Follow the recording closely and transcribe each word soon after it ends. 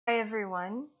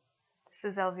everyone.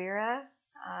 This is Elvira.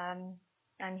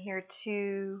 I'm here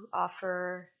to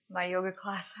offer my yoga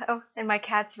class out, and my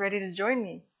cat's ready to join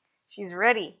me. She's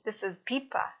ready. This is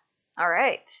Pipa. All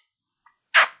right.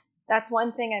 That's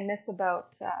one thing I miss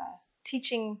about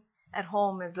teaching at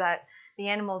home is that the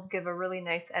animals give a really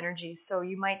nice energy. So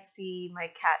you might see my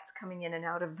cats coming in and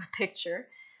out of the picture.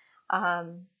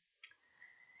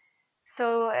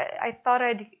 So I thought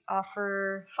I'd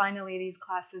offer finally these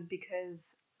classes because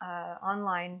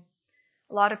online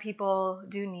a lot of people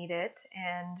do need it,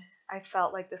 and I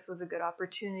felt like this was a good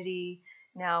opportunity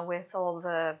now with all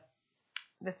the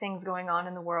things going on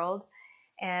in the world.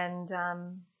 And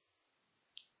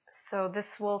so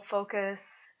this will focus,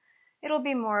 it'll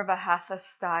be more of a hatha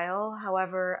style.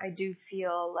 However, I do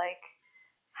feel like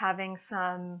having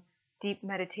some deep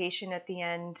meditation at the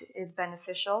end is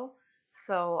beneficial.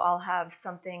 So I'll have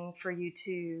something for you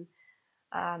to,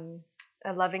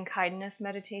 a loving kindness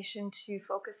meditation to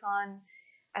focus on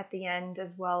at the end,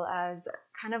 as well as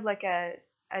kind of like a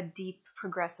deep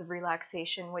progressive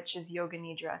relaxation, which is Yoga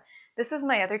Nidra. This is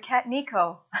my other cat,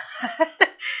 Nico.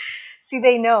 See,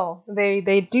 they know.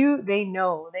 They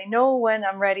know when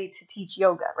I'm ready to teach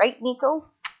yoga, right, Nico?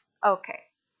 Okay.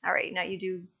 All right. Now you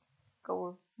do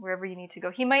go wherever you need to go.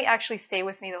 He might actually stay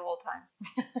with me the whole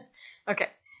time. Okay.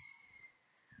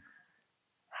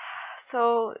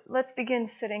 So let's begin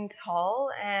sitting tall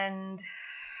and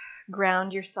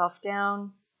ground yourself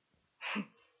down.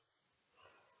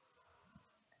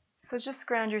 So just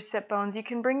ground your sit bones. You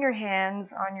can bring your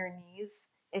hands on your knees.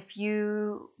 If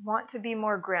you want to be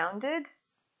more grounded,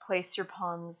 place your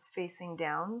palms facing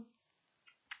down.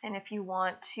 And if you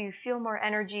want to feel more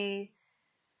energy,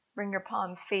 bring your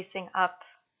palms facing up.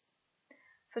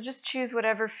 So just choose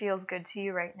whatever feels good to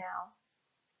you right now.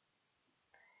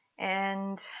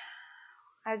 And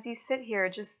as you sit here,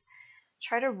 just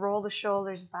try to roll the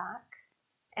shoulders back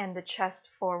and the chest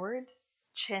forward,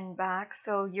 chin back,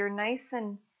 so you're nice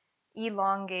and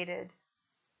elongated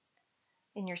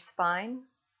in your spine.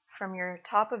 From your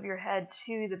top of your head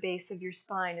to the base of your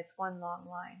spine, it's one long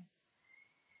line.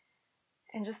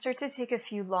 And just start to take a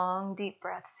few long, deep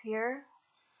breaths here.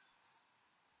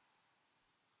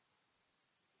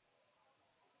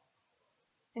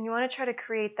 And you want to try to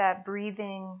create that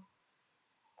breathing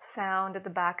sound at the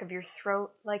back of your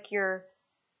throat, like you're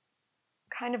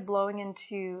kind of blowing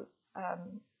into,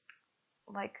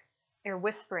 like you're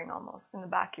whispering almost in the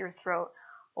back of your throat,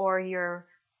 or you're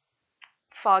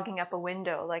fogging up a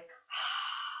window, like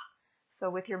so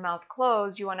with your mouth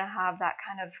closed, you want to have that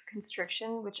kind of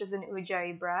constriction, which is an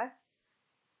Ujjayi breath.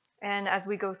 And as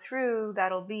we go through,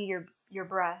 that'll be your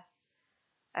breath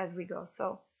as we go.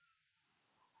 So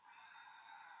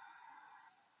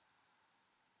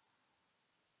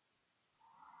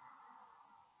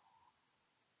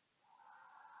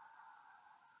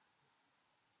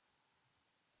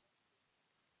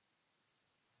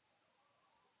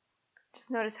just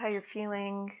notice how you're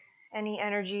feeling, any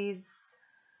energies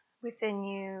within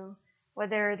you,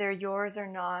 whether they're yours or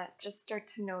not. Just start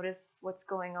to notice what's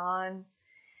going on.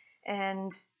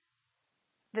 And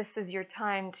this is your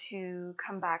time to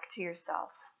come back to yourself.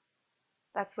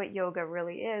 That's what yoga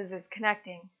really is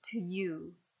connecting to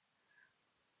you.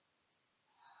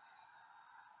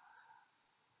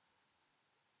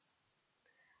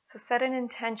 So set an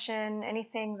intention,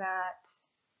 anything that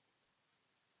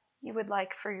you would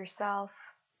like for yourself.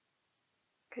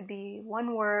 Could be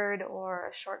one word or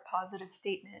a short positive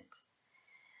statement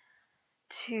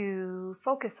to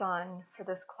focus on for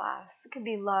this class. It could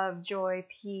be love, joy,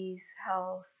 peace,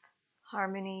 health,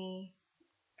 harmony,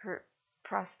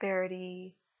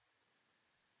 prosperity,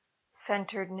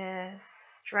 centeredness,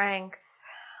 strength,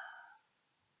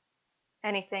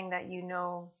 anything that you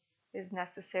know is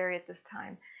necessary at this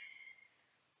time.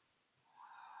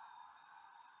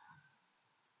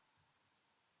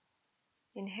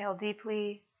 Inhale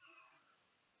deeply.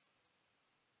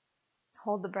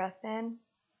 Hold the breath in.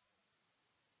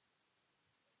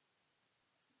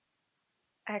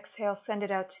 Exhale, send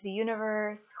it out to the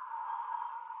universe.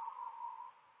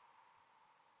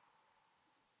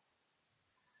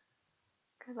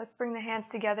 Good. Let's bring the hands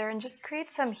together and just create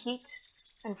some heat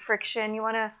and friction. You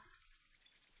want to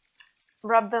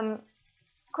rub them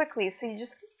quickly, so you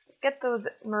just get those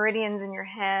meridians in your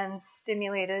hands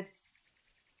stimulated.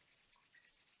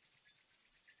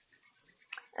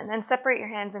 And then separate your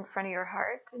hands in front of your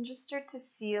heart and just start to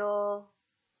feel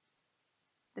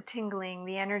the tingling,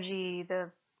 the energy,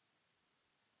 the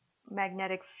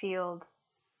magnetic field.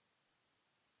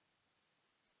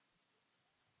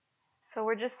 So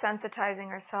we're just sensitizing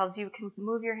ourselves. You can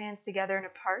move your hands together and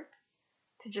apart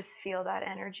to just feel that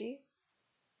energy.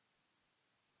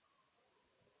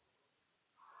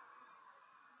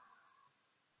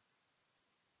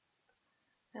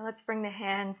 Now let's bring the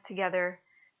hands together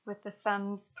with the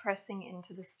thumbs pressing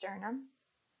into the sternum.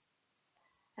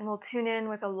 And we'll tune in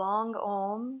with a long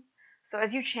Om. So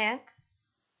as you chant,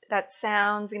 that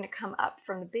sound's going to come up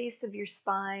from the base of your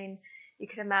spine. You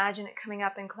can imagine it coming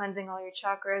up and cleansing all your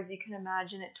chakras. You can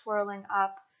imagine it twirling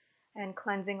up and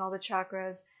cleansing all the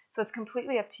chakras. So it's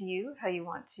completely up to you how you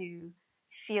want to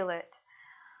feel it.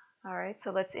 All right,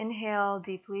 so let's inhale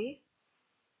deeply.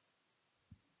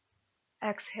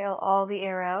 Exhale all the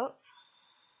air out.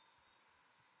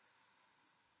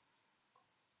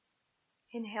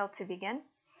 Inhale to begin.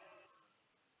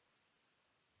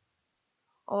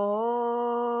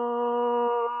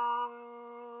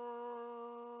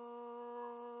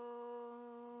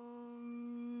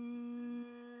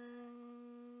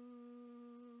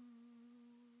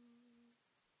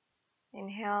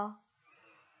 Inhale.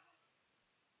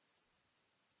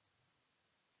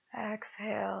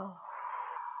 Exhale.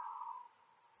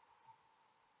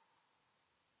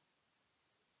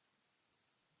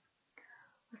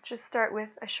 Let's just start with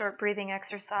a short breathing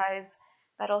exercise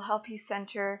that'll help you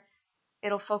center.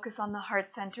 It'll focus on the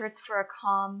heart center. It's for a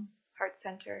calm heart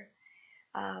center.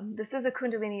 This is a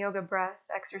Kundalini Yoga breath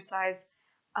exercise.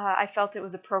 I felt it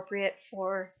was appropriate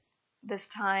for this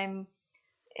time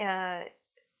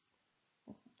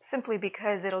simply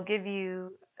because it'll give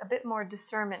you a bit more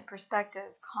discernment, perspective,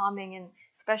 calming, and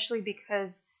especially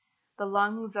because the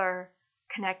lungs are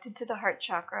connected to the heart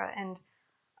chakra. And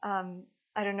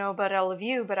I don't know about all of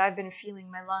you, but I've been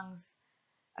feeling my lungs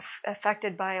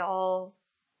affected by all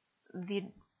the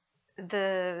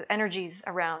energies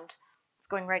around. It's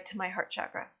going right to my heart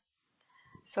chakra.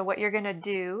 So what you're going to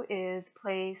do is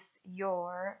place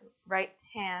your right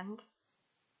hand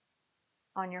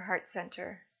on your heart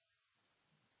center.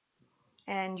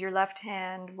 And your left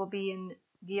hand will be in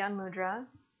Gyan Mudra.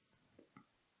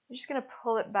 You're just going to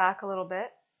pull it back a little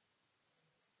bit,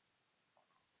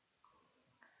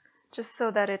 just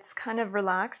so that it's kind of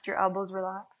relaxed, your elbows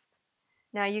relaxed.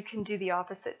 Now you can do the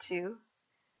opposite too.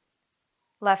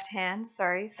 Left hand,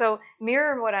 sorry. So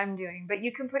mirror what I'm doing, but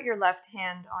you can put your left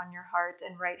hand on your heart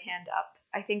and right hand up.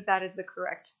 I think that is the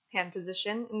correct hand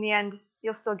position. In the end,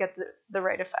 you'll still get the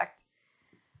right effect.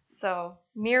 So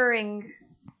mirroring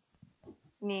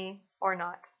me or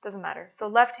not, doesn't matter. So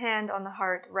left hand on the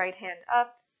heart, right hand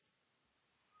up.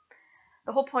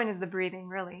 The whole point is the breathing,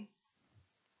 really.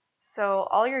 So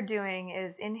all you're doing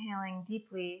is inhaling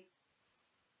deeply,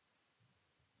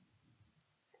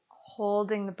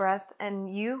 holding the breath,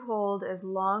 and you hold as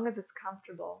long as it's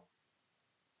comfortable.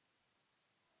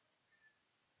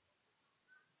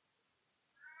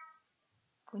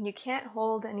 When you can't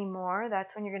hold anymore,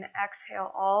 that's when you're going to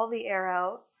exhale all the air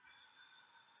out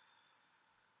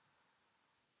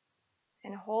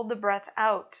and hold the breath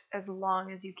out as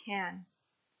long as you can.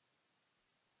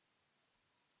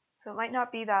 So it might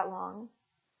not be that long.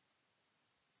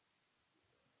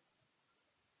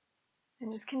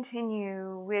 And just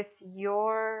continue with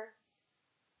your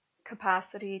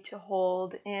capacity to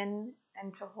hold in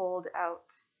and to hold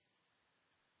out.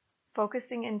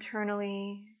 Focusing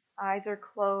internally, eyes are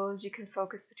closed. You can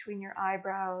focus between your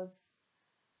eyebrows,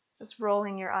 just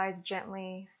rolling your eyes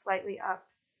gently, slightly up.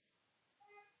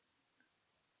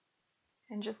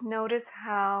 And just notice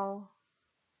how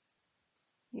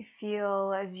you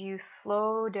feel as you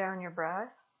slow down your breath.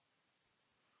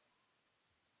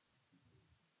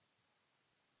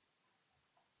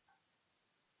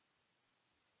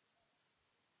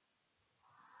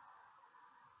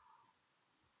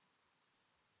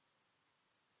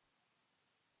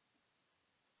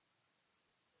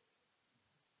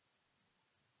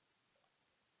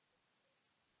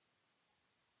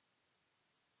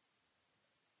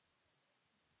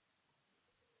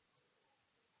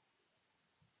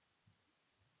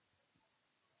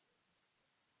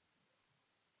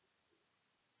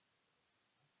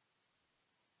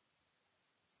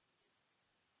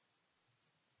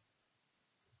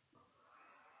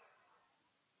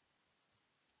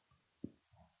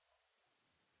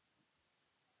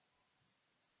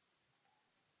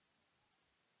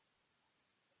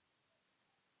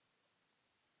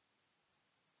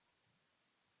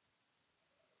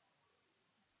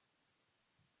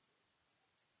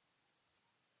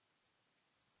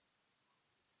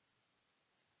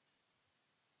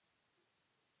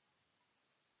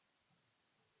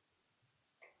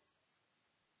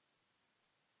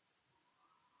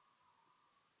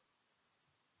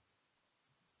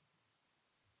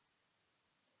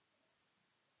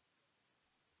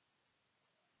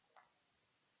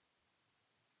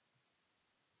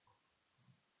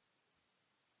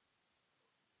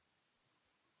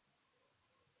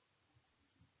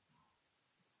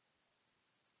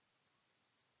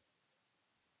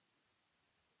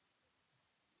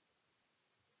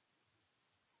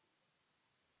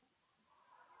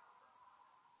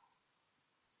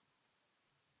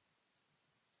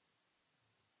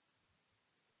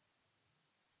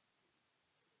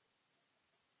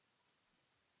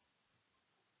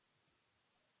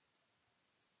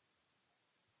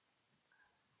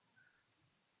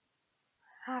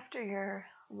 After your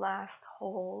last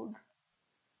hold,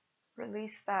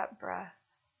 release that breath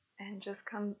and just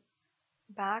come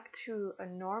back to a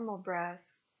normal breath.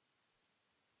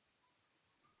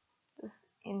 Just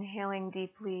inhaling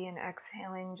deeply and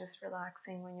exhaling, just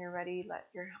relaxing. When you're ready, let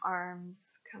your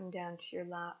arms come down to your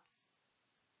lap.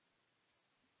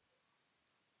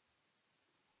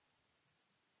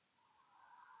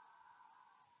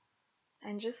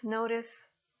 And just notice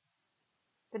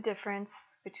the difference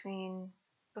between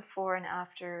before and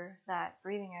after that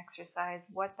breathing exercise,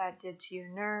 what that did to your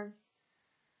nerves,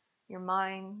 your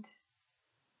mind.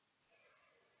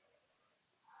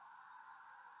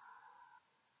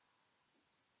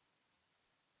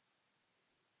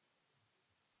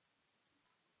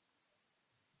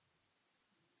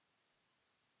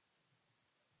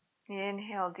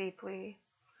 Inhale deeply.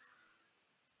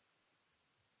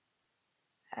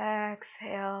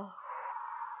 Exhale.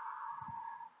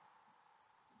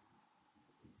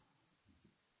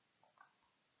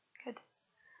 Good.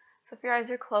 So if your eyes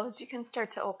are closed, you can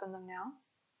start to open them now.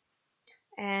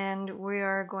 And we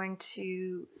are going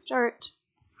to start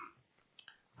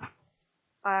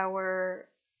our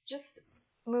just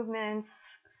movements,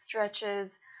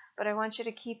 stretches, but I want you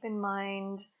to keep in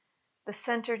mind the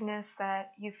centeredness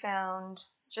that you found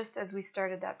just as we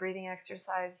started that breathing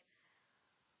exercise.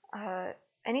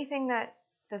 Anything that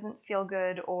doesn't feel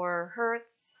good or hurts,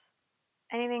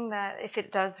 anything that if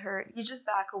it does hurt, you just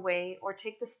back away or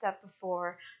take the step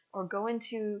before or go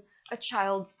into a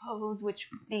child's pose, which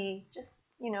would be just,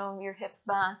 your hips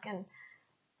back and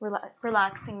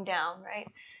relaxing down, right?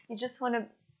 You just want to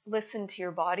listen to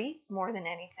your body more than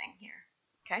anything here,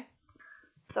 okay?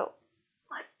 So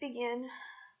let's begin.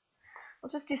 We'll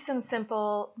just do some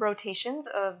simple rotations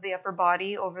of the upper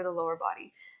body over the lower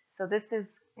body. So this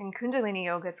is, in Kundalini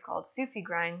Yoga, it's called Sufi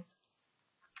grinds.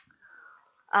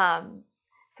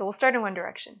 So we'll start in one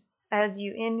direction. As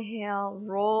you inhale,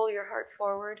 roll your heart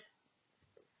forward.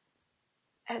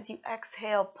 As you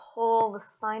exhale, pull the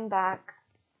spine back.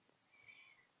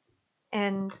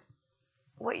 And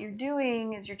what you're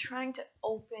doing is you're trying to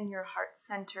open your heart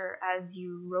center as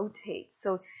you rotate.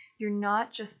 So you're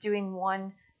not just doing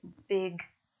one big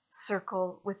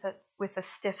circle with a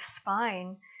stiff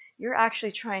spine. You're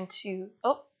actually trying to,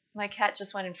 oh, my cat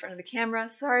just went in front of the camera.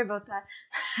 Sorry about that.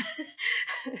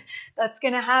 That's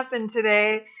going to happen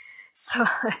today. So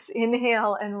let's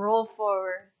inhale and roll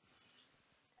forward.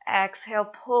 Exhale,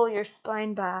 pull your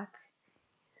spine back.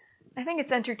 I think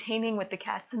it's entertaining with the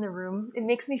cats in the room. It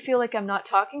makes me feel like I'm not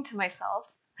talking to myself.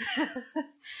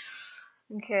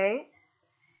 Okay?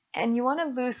 And you want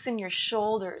to loosen your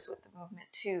shoulders with the movement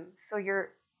too. So you're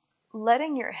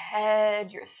letting your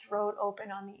head, your throat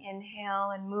open on the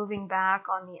inhale and moving back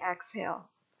on the exhale.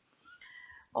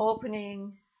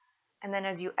 Opening, and then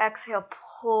as you exhale,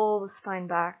 pull the spine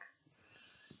back.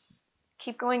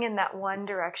 Keep going in that one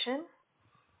direction.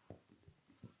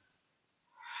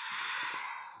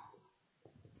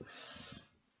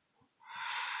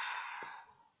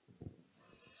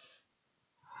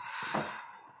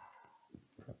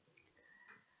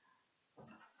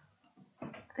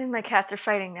 And my cats are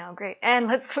fighting now. Great. And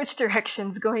let's switch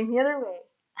directions, going the other way.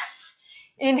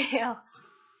 Inhale,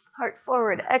 heart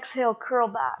forward. Exhale, curl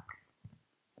back.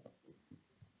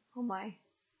 Oh my.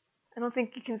 I don't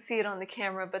think you can see it on the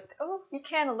camera, but oh, you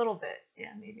can a little bit.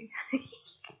 Yeah, maybe.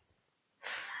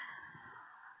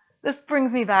 This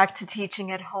brings me back to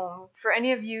teaching at home. For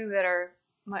any of you that are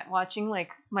watching,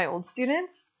 like my old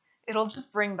students, it'll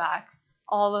just bring back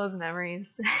all those memories.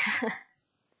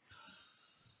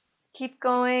 Keep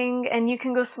going, and you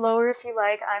can go slower if you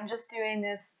like. I'm just doing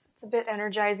this. It's a bit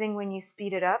energizing when you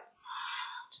speed it up.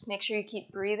 Just make sure you keep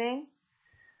breathing.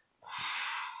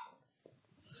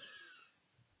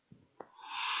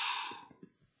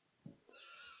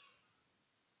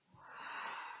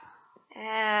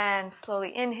 And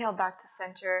slowly inhale back to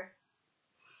center.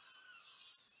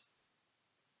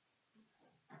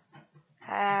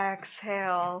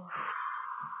 Exhale.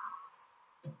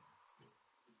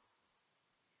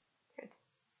 Good.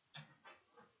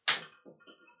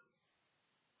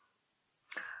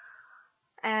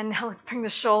 And now let's bring the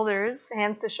shoulders,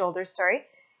 hands to shoulders, sorry.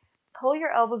 Pull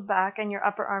your elbows back and your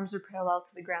upper arms are parallel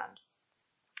to the ground.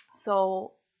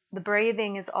 So the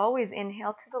breathing is always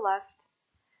inhale to the left,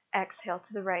 exhale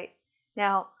to the right.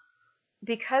 Now,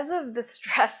 because of the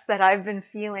stress that I've been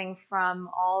feeling from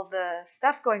all the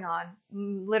stuff going on,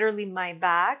 literally my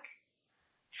back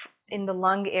in the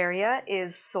lung area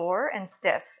is sore and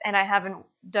stiff, and I haven't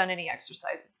done any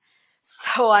exercises.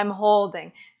 So I'm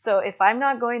holding. So if I'm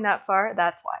not going that far,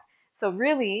 that's why. So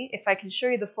really, if I can show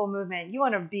you the full movement, you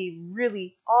want to be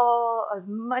really as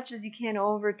much as you can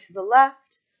over to the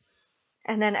left,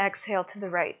 and then exhale to the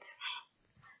right.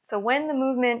 So when the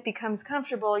movement becomes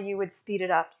comfortable, you would speed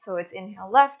it up. So it's inhale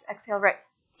left, exhale right.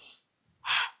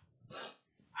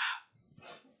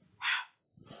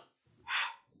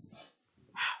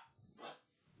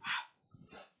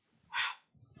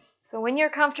 So when you're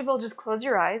comfortable, just close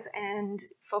your eyes and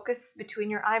focus between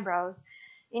your eyebrows.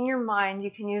 In your mind,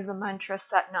 you can use the mantra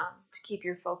Sat Nam to keep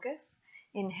your focus.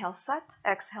 Inhale Sat,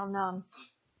 exhale Nam.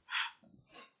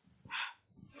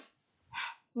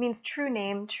 It means true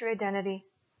name, true identity.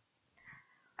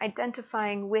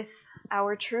 Identifying with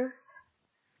our truth.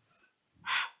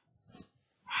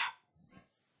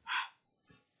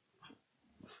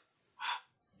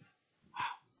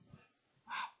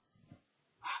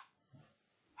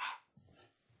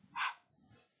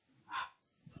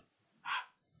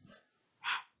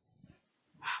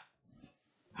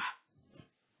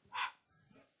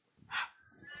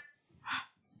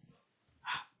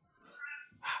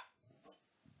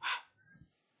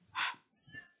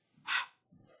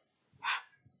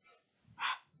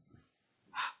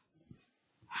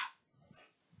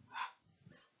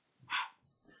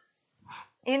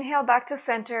 Inhale back to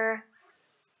center.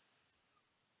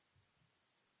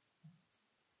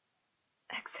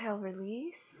 Exhale,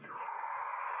 release.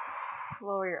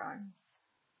 Lower your arms.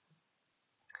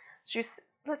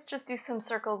 Let's just do some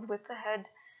circles with the head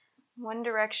one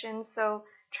direction. So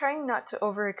trying not to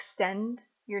overextend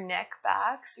your neck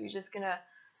back. So you're just going to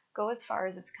go as far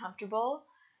as it's comfortable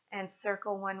and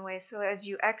circle one way. So as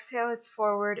you exhale, it's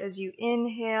forward. As you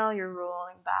inhale, you're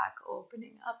rolling back,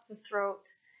 opening up the throat,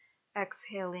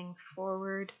 exhaling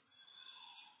forward.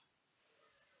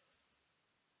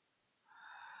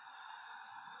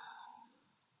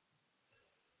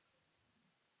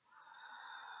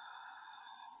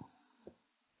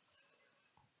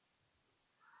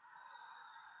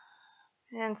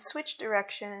 And switch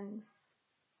directions.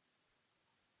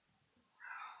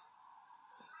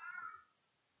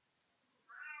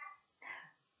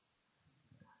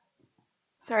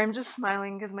 Sorry, I'm just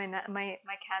smiling because my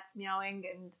cat's meowing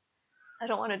and I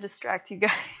don't want to distract you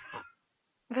guys.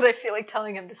 But I feel like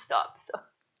telling him to stop, so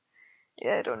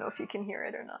yeah, I don't know if you can hear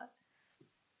it or not.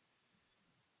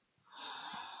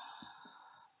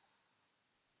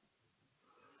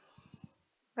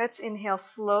 Let's inhale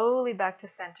slowly back to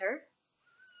center.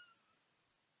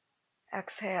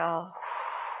 Exhale.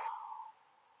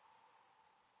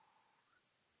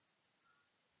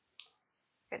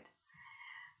 Good.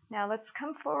 Now let's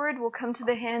come forward. We'll come to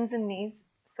the hands and knees.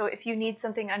 So if you need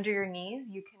something under your knees,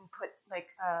 you can put like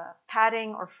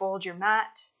padding or fold your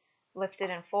mat, lift it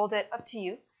and fold it, up to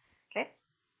you. Okay.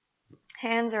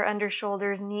 Hands are under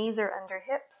shoulders, knees are under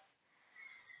hips.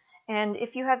 And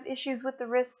if you have issues with the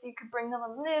wrists, you could bring them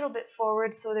a little bit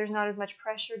forward so there's not as much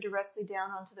pressure directly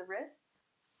down onto the wrists.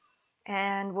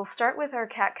 And we'll start with our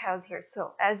cat-cows here.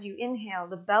 So as you inhale,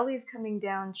 the belly's coming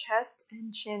down, chest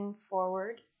and chin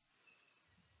forward.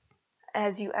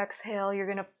 As you exhale, you're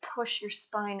going to push your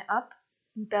spine up,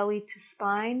 belly to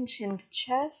spine, chin to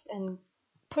chest, and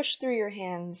push through your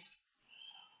hands.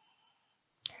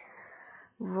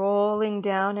 Rolling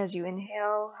down as you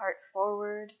inhale, heart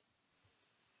forward.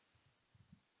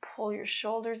 Pull your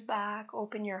shoulders back,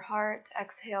 open your heart,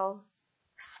 exhale,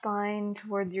 spine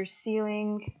towards your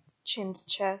ceiling, chin to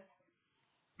chest.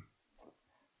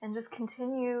 And just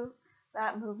continue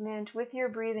that movement with your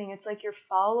breathing. It's like you're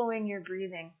following your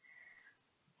breathing.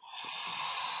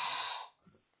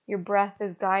 Your breath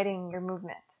is guiding your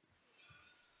movement.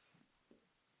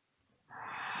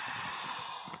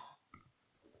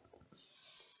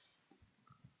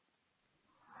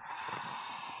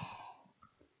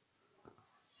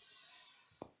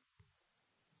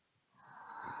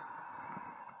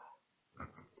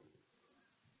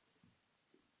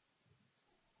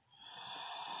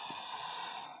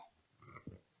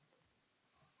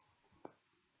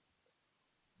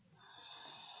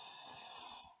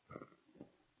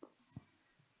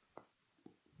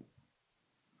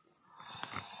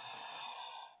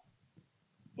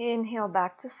 Inhale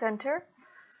back to center.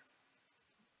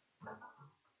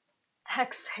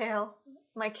 Exhale.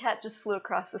 My cat just flew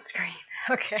across the screen.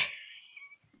 Okay.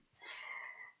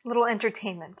 Little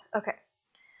entertainment. Okay.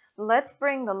 Let's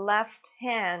bring the left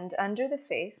hand under the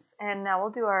face, and now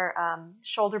we'll do our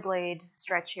shoulder blade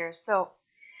stretch here. So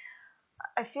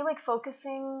I feel like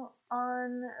focusing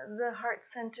on the heart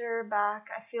center back,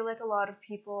 I feel like a lot of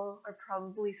people are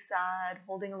probably sad,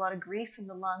 holding a lot of grief in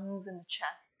the lungs and the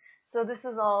chest. So this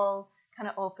is all kind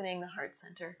of opening the heart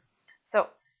center. So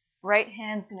Right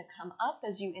hand's going to come up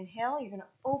as you inhale. You're going to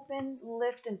open,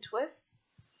 lift, and twist.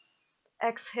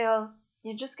 Exhale.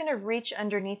 You're just going to reach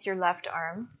underneath your left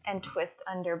arm and twist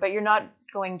under, but you're not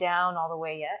going down all the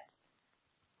way yet.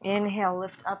 Inhale,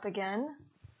 lift up again.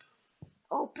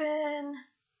 Open.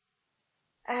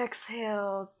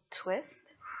 Exhale,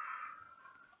 twist.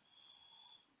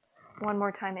 One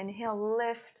more time. Inhale,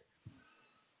 lift.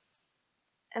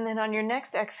 And then on your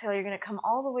next exhale, you're going to come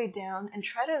all the way down and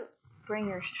try to bring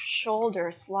your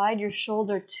shoulder, slide your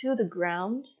shoulder to the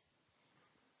ground.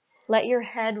 Let your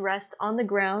head rest on the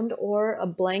ground or a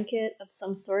blanket of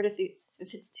some sort if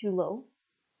it's too low.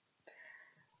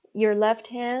 Your left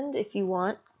hand, if you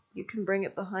want, you can bring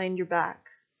it behind your back.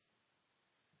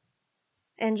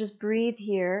 And just breathe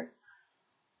here,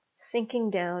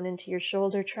 sinking down into your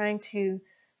shoulder, trying to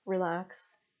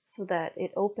relax so that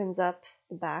it opens up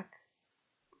the back.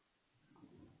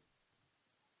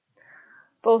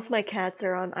 Both my cats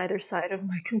are on either side of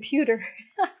my computer.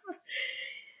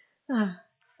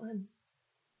 It's fun.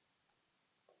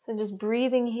 So just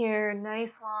breathing here,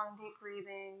 nice long deep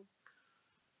breathing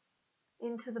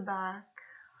into the back.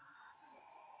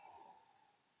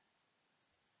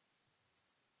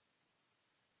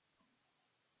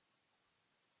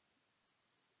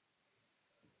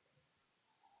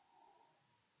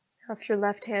 Now if your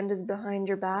left hand is behind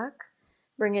your back,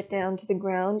 bring it down to the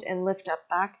ground and lift up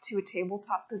back to a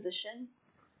tabletop position.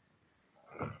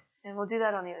 And we'll do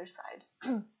that on the other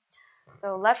side.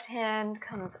 So left hand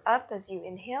comes up as you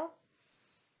inhale.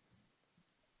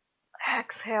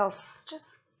 Exhale,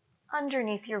 just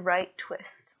underneath your right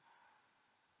twist.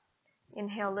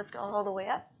 Inhale, lift all the way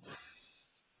up.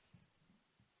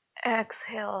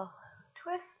 Exhale,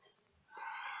 twist.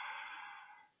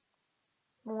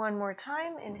 One more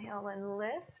time, inhale and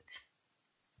lift.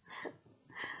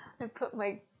 I put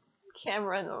my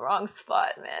camera in the wrong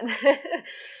spot, man.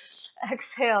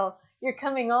 Exhale, you're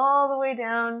coming all the way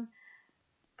down,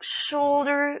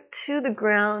 shoulder to the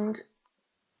ground.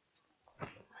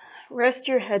 Rest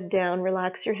your head down,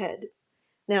 relax your head.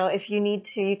 Now, if you need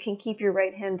to, you can keep your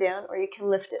right hand down or you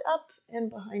can lift it up and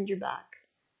behind your back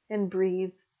and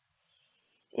breathe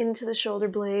into the shoulder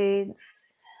blades.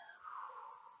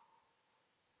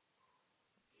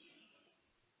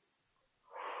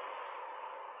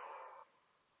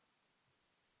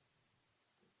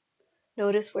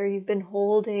 Notice where you've been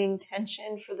holding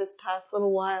tension for this past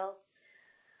little while.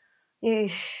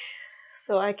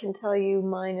 So I can tell you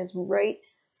mine is right.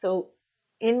 So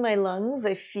in my lungs,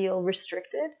 I feel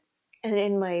restricted. And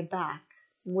in my back,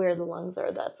 where the lungs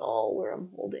are, that's all where I'm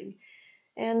holding.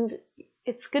 And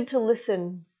it's good to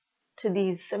listen to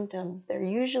these symptoms. They're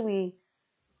usually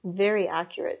very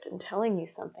accurate in telling you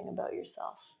something about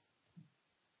yourself.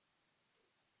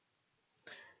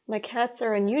 My cats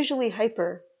are unusually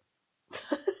hyper.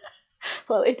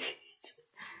 While I teach.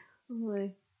 Oh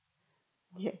my.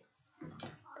 Yeah.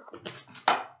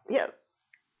 Yep.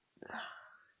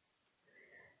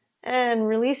 And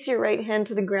release your right hand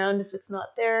to the ground if it's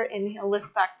not there. Inhale,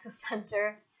 lift back to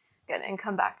center. Good, and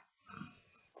come back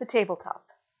to tabletop.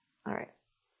 All right.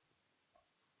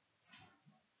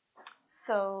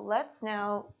 So let's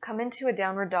now come into a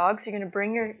downward dog. So you're going to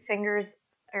bring your fingers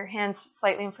or hands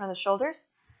slightly in front of the shoulders.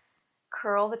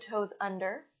 Curl the toes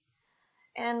under.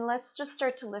 And let's just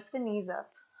start to lift the knees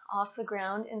up off the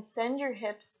ground and send your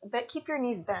hips, keep your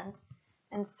knees bent,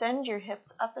 and send your hips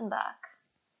up and back.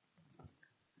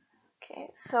 Okay,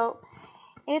 so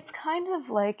it's kind of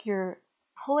like you're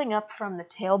pulling up from the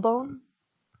tailbone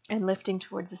and lifting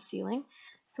towards the ceiling.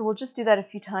 So we'll just do that a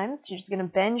few times. You're just going to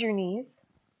bend your knees,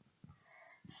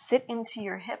 sit into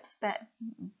your hips,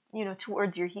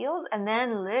 towards your heels, and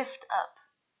then lift up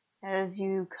as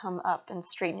you come up and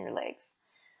straighten your legs.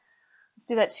 Let's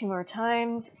do that 2 more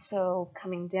times. So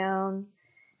coming down,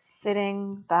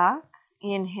 sitting back,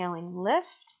 inhaling,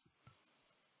 lift.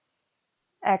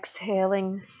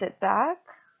 Exhaling, sit back.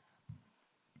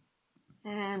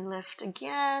 And lift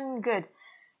again. Good.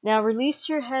 Now release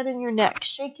your head and your neck.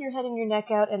 Shake your head and your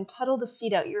neck out and pedal the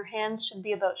feet out. Your hands should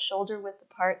be about shoulder width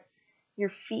apart. Your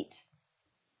feet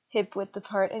hip width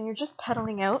apart. And you're just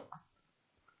pedaling out.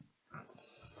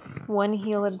 One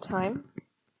heel at a time.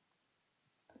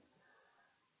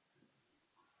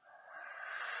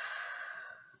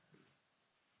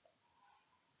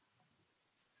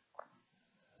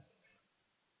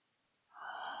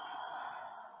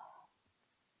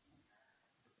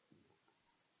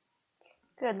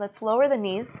 Good, let's lower the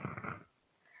knees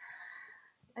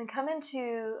and come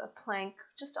into a plank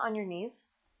just on your knees.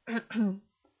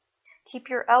 Keep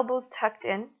your elbows tucked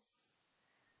in.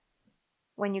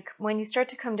 When you start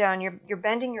to come down, you're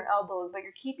bending your elbows, but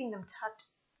you're keeping them tucked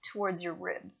towards your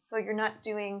ribs. So you're not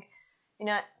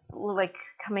like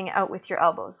coming out with your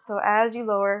elbows. So as you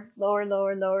lower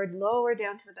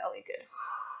down to the belly. Good.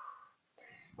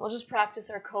 We'll just practice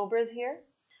our cobras here.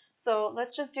 So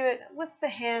let's just do it with the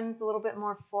hands a little bit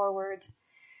more forward.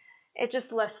 It's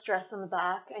just less stress on the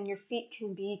back, and your feet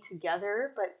can be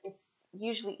together, but it's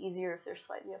usually easier if they're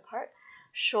slightly apart.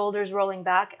 Shoulders rolling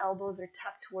back, elbows are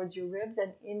tucked towards your ribs,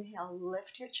 and inhale,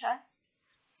 lift your chest.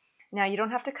 Now you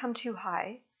don't have to come too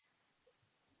high.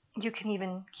 You can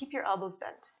even keep your elbows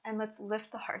bent, and let's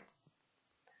lift the heart.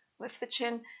 Lift the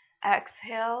chin,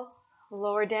 exhale,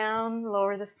 lower down,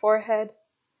 lower the forehead.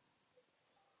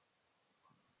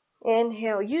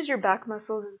 Inhale, use your back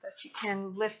muscles as best you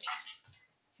can, lift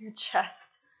your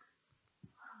chest.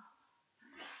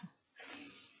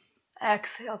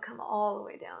 Exhale, come all the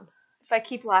way down. If I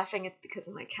keep laughing, it's because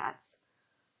of my cats.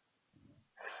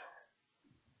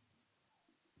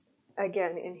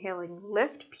 Again, inhaling,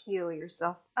 lift, peel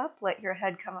yourself up, let your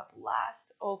head come up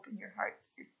last, open your heart,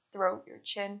 your throat, your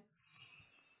chin.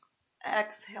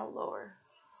 Exhale, lower.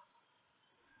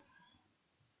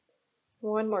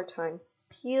 One more time,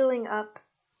 peeling up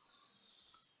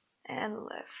and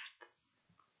lift.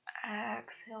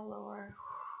 Exhale, lower.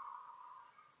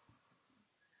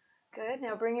 Good.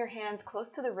 Now bring your hands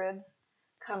close to the ribs,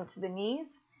 come to the knees,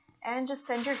 and just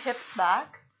send your hips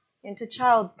back into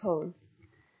child's pose.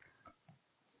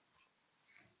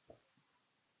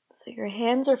 So your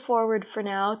hands are forward for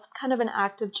now. It's kind of an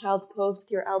active child's pose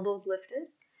with your elbows lifted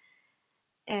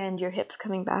and your hips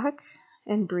coming back,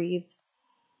 and breathe.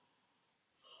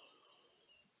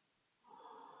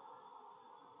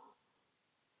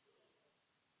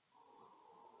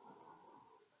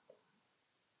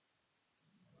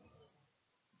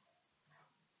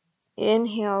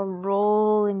 Inhale,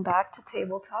 rolling back to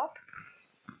tabletop.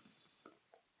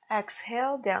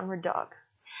 Exhale, downward dog.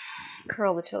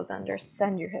 Curl the toes under,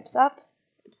 send your hips up.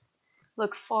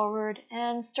 Look forward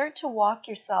and start to walk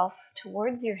yourself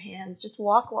towards your hands. Just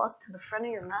walk to the front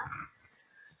of your mat.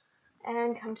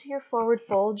 And come to your forward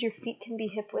fold. Your feet can be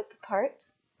hip width apart.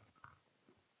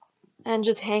 And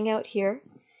just hang out here.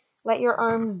 Let your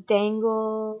arms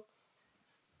dangle.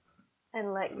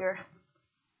 And let your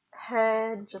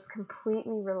head just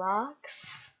completely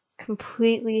relax,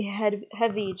 completely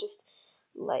heavy. Just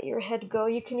let your head go.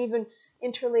 You can even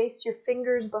interlace your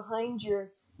fingers behind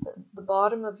the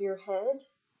bottom of your head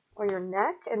or your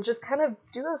neck and just kind of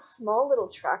do a small little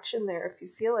traction there if you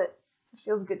feel it. It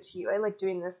feels good to you. I like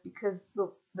doing this because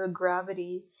the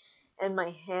gravity and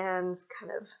my hands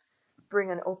kind of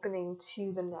bring an opening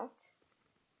to the neck.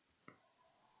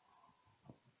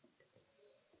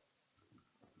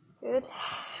 Good.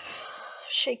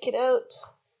 Shake it out,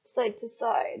 side to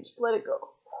side. Just let it go.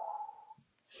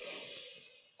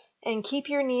 And keep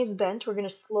your knees bent. We're going to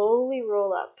slowly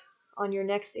roll up. On your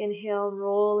next inhale,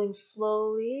 rolling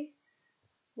slowly.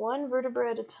 One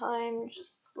vertebra at a time,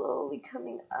 just slowly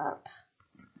coming up.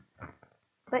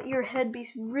 Let your head be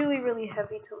really, really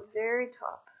heavy till the very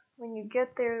top. When you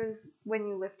get there is when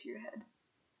you lift your head.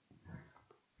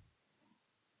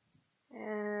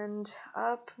 And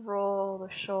up, roll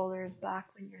the shoulders back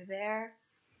when you're there.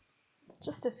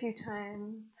 Just a few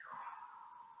times.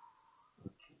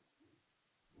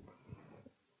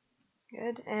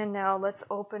 Good. And now let's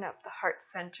open up the heart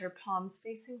center, palms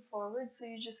facing forward. So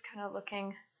you're just kind of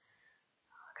looking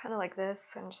kind of like this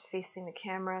and just facing the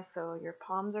camera. So your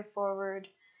palms are forward,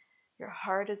 your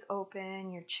heart is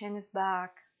open, your chin is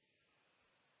back.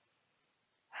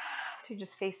 So you're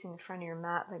just facing the front of your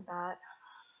mat like that.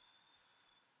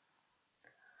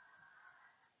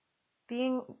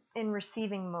 Being in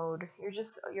receiving mode,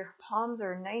 your palms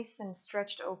are nice and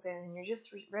stretched open, and you're just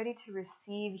ready to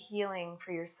receive healing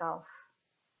for yourself.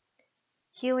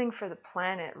 Healing for the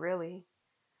planet, really.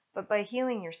 But by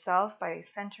healing yourself, by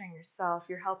centering yourself,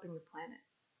 you're helping the planet.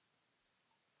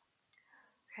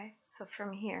 Okay, so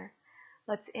from here,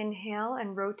 let's inhale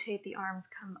and rotate the arms,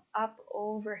 come up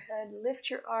overhead, lift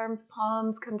your arms,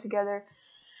 palms come together.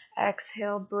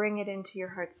 Exhale, bring it into your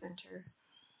heart center.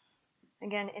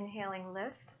 Again, inhaling,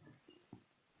 lift.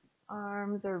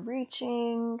 Arms are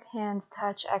reaching, hands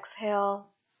touch, exhale,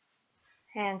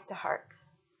 hands to heart.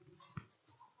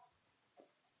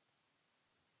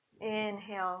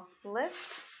 Inhale,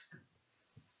 lift.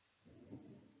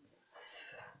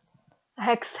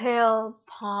 Exhale,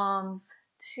 palms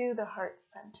to the heart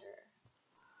center.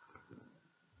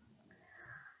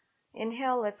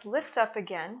 Inhale, let's lift up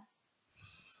again.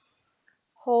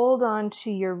 Hold on to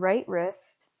your right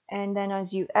wrist. And then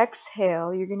as you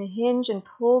exhale, you're going to hinge and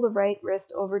pull the right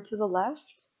wrist over to the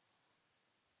left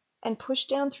and push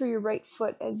down through your right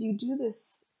foot. As you do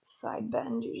this, side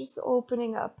bend. You're just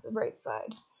opening up the right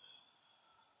side.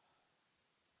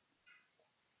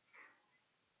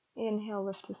 Inhale,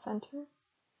 lift to center.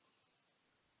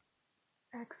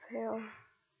 Exhale,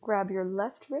 grab your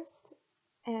left wrist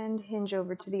and hinge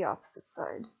over to the opposite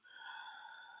side.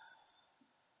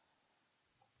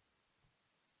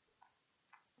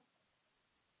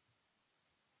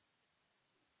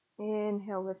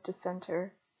 Inhale, lift to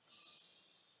center.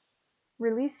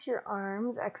 Release your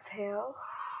arms, exhale.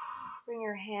 Bring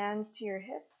your hands to your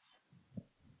hips.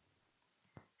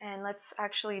 And let's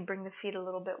actually bring the feet a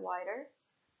little bit wider.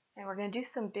 And we're going to do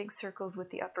some big circles with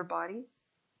the upper body.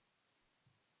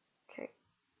 Okay,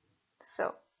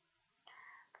 so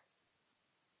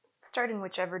start in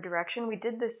whichever direction. We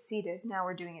did this seated, now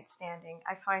we're doing it standing.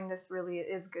 I find this really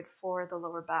is good for the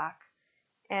lower back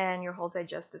and your whole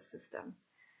digestive system.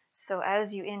 So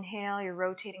as you inhale, you're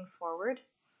rotating forward.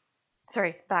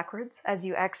 Sorry, backwards. As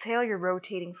you exhale, you're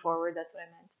rotating forward. That's what I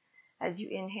meant. As you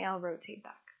inhale, rotate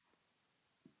back.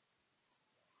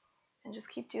 And just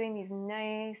keep doing these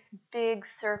nice big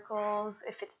circles.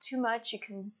 If it's too much, you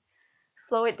can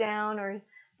slow it down or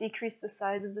decrease the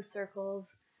size of the circles.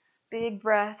 Big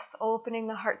breaths, opening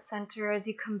the heart center as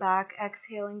you come back,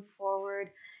 exhaling forward.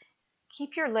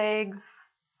 Keep your legs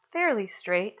fairly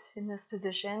straight in this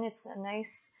position. It's a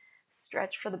nice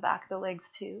stretch for the back of the legs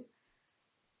too.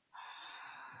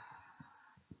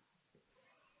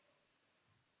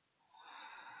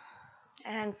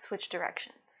 And switch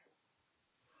directions.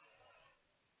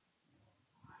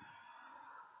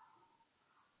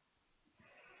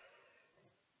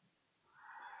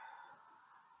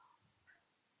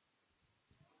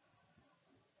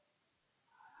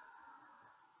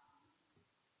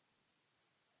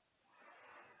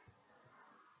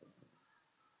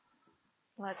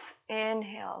 Let's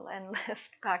inhale and lift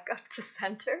back up to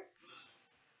center.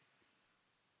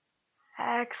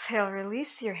 Exhale,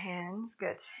 release your hands.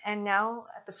 Good. And now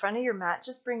at the front of your mat,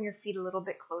 just bring your feet a little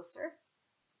bit closer.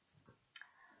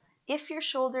 If your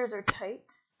shoulders are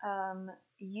tight,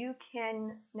 you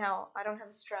can, now I don't have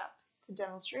a strap to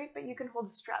demonstrate, but you can hold a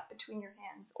strap between your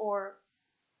hands or,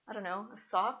 I don't know, a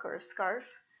sock or a scarf.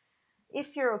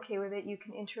 If you're okay with it, you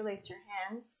can interlace your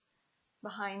hands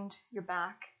behind your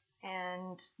back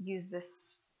and use this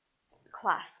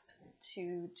clasp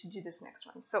to do this next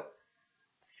one. So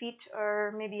feet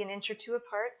are maybe an inch or two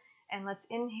apart, and let's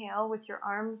inhale with your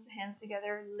arms, hands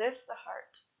together, lift the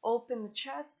heart, open the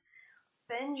chest,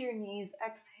 bend your knees,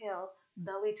 exhale,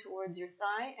 belly towards your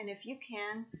thigh, and if you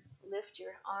can, lift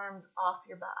your arms off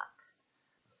your back.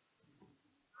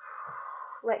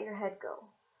 Let your head go.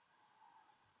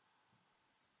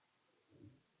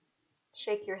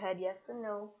 Shake your head yes and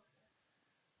no.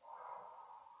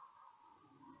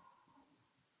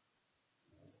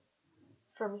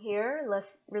 From here, let's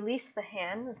release the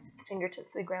hands,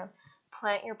 fingertips to the ground.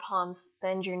 Plant your palms,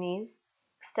 bend your knees.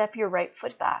 Step your right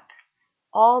foot back,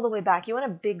 all the way back. You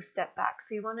want a big step back,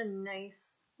 so you want a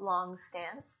nice long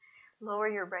stance. Lower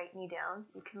your right knee down.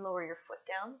 You can lower your foot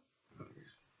down.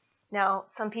 Now,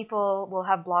 some people will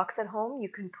have blocks at home. You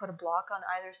can put a block on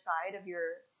either side of your,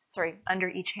 under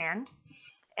each hand,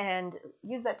 and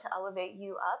use that to elevate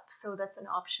you up. So that's an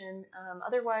option.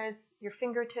 Otherwise, your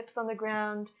fingertips on the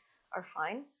ground are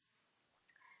fine.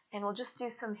 And we'll just do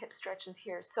some hip stretches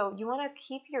here. So you want to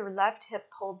keep your left hip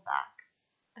pulled back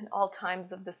at all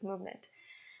times of this movement.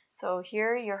 So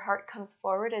here your heart comes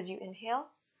forward as you inhale.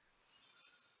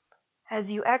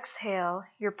 As you exhale,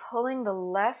 you're pulling the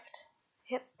left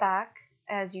hip back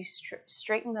as you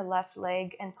straighten the left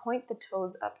leg and point the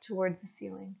toes up towards the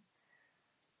ceiling.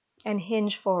 And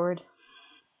hinge forward.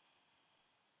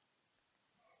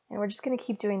 And we're just going to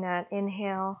keep doing that.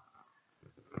 Inhale.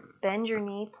 Bend your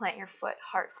knee, plant your foot,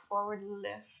 heart forward,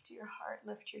 lift your heart,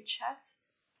 lift your chest.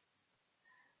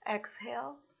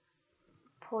 Exhale,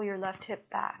 pull your left hip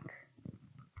back,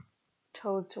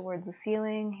 toes towards the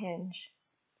ceiling, hinge.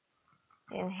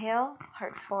 Inhale,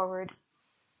 heart forward.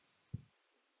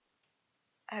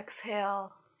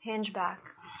 Exhale, hinge back.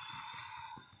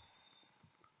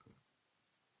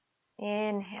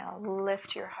 Inhale,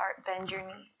 lift your heart, bend your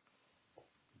knee.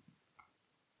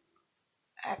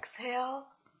 Exhale,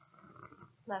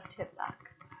 left hip back.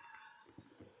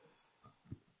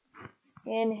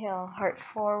 Inhale, heart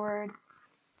forward.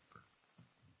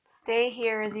 Stay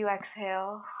here as you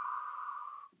exhale.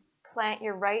 Plant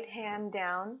your right hand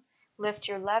down. Lift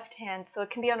your left hand, so it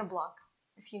can be on a block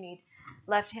if you need.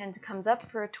 Left hand comes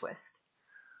up for a twist.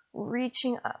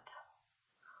 Reaching up.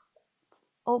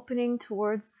 Opening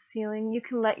towards the ceiling. You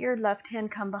can let your left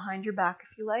hand come behind your back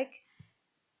if you like.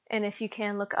 And if you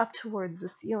can, look up towards the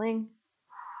ceiling.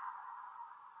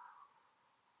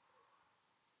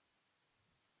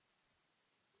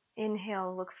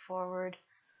 Inhale, look forward.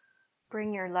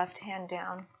 Bring your left hand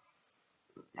down.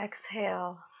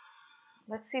 Exhale.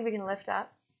 Let's see if we can lift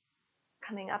up.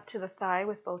 Coming up to the thigh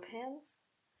with both hands.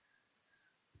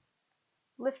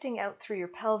 Lifting out through your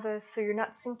pelvis so you're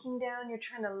not sinking down. You're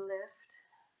trying to lift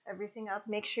everything up.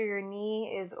 Make sure your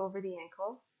knee is over the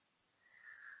ankle.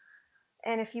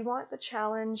 And if you want the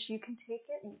challenge, you can take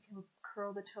it. You can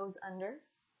curl the toes under.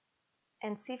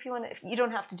 And see if you want to, you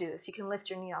don't have to do this. You can lift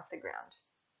your knee off the ground.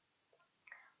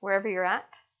 Wherever you're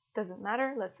at, doesn't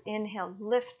matter. Let's inhale,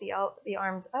 lift the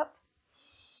arms up.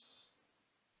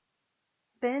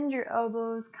 Bend your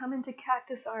elbows, come into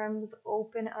cactus arms,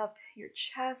 open up your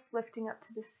chest, lifting up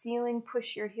to the ceiling,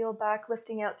 push your heel back,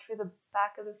 lifting out through the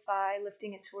back of the thigh,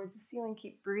 lifting it towards the ceiling.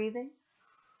 Keep breathing.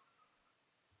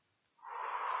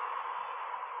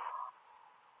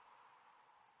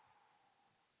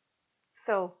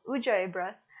 So, Ujjayi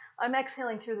breath. I'm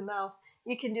exhaling through the mouth.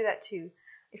 You can do that too.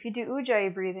 If you do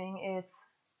Ujjayi breathing, it's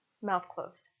mouth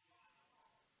closed.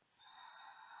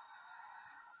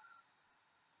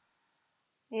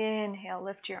 Inhale,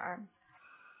 lift your arms.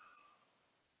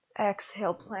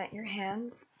 Exhale, plant your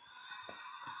hands.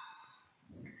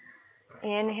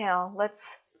 Inhale, let's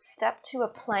step to a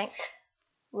plank,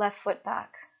 left foot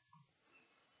back.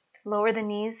 Lower the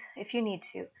knees if you need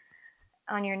to.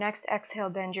 On your next exhale,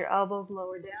 bend your elbows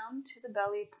lower down to the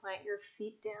belly, plant your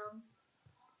feet down.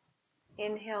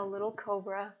 Inhale, little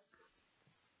cobra.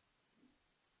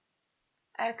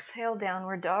 Exhale,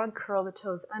 downward dog, curl the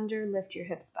toes under, lift your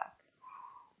hips back.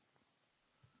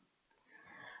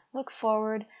 Look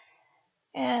forward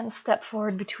and step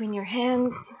forward between your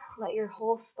hands. Let your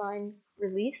whole spine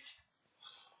release.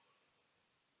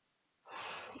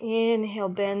 Inhale,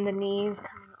 bend the knees,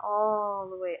 coming all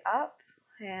the way up.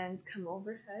 Hands come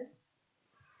overhead.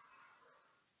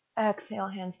 Exhale,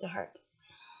 hands to heart.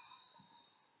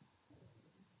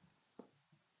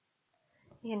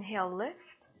 Inhale, lift.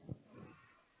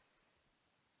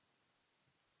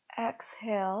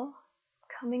 Exhale,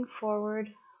 coming forward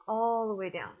all the way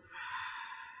down.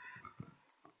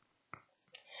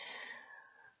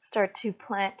 Start to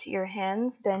plant your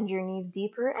hands, bend your knees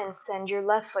deeper, and send your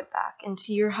left foot back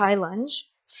into your high lunge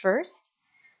first.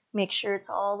 Make sure it's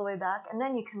all the way back, and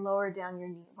then you can lower down your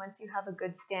knee. Once you have a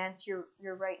good stance,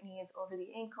 your right knee is over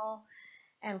the ankle,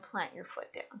 and plant your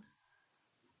foot down.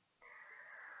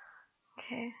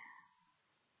 Okay,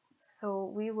 so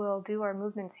we will do our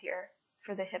movements here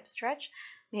for the hip stretch.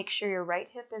 Make sure your right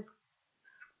hip is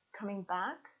coming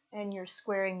back, and you're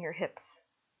squaring your hips.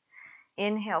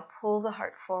 Inhale, pull the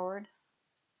heart forward.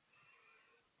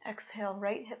 Exhale,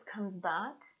 right hip comes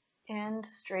back, and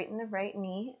straighten the right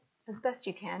knee as best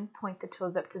you can. Point the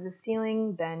toes up to the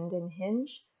ceiling, bend and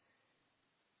hinge.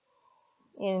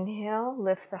 Inhale,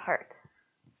 lift the heart.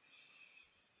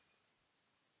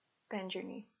 Bend your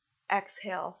knee.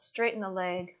 Exhale, straighten the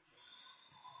leg.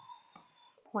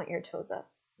 Point your toes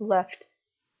up.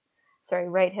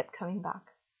 Right hip coming back.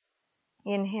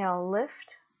 Inhale,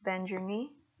 lift, bend your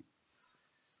knee.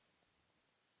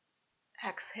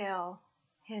 Exhale,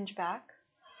 hinge back.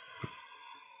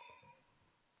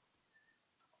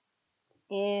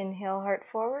 Inhale, heart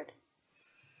forward.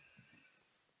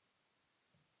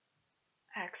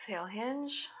 Exhale,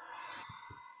 hinge.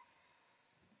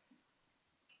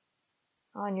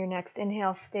 On your next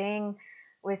inhale, staying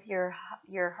with your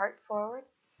heart forward.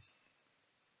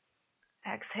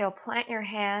 Exhale, plant your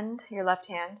hand, your left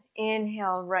hand.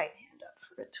 Inhale, right hand up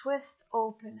for a twist,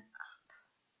 open up.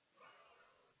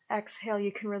 Exhale,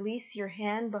 you can release your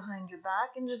hand behind your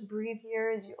back and just breathe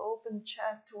here as you open the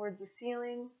chest towards the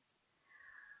ceiling.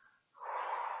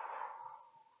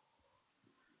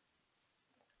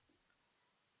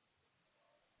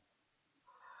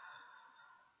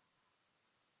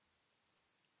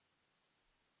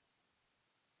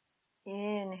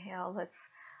 Inhale, let's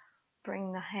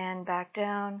bring the hand back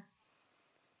down.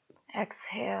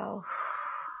 Exhale.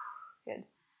 Good.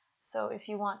 So if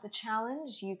you want the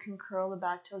challenge, you can curl the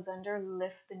back toes under,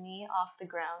 lift the knee off the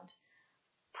ground,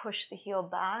 push the heel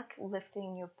back,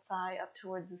 lifting your thigh up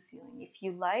towards the ceiling. If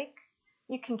you like,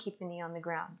 you can keep the knee on the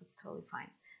ground. That's totally fine.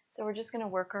 So we're just going to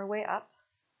work our way up.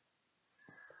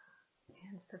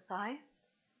 Hands to thigh.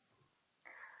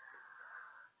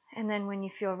 And then when you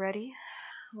feel ready,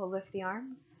 we'll lift the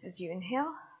arms as you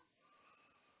inhale.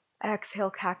 Exhale,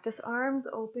 cactus arms,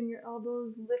 open your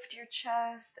elbows, lift your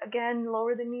chest. Again,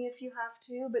 lower the knee if you have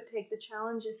to, but take the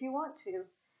challenge if you want to.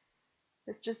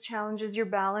 This just challenges your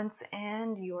balance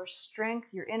and your strength,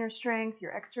 your inner strength,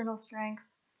 your external strength.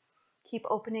 Keep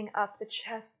opening up the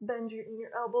chest, bend your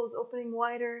elbows, opening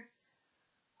wider.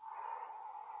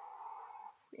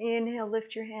 Inhale,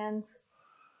 lift your hands.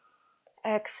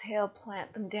 Exhale,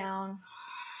 plant them down.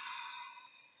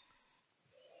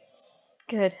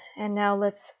 Good. And now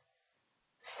let's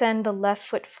send the left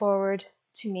foot forward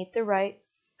to meet the right.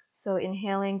 So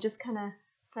inhaling, just kind of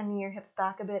sending your hips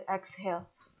back a bit. Exhale,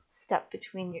 step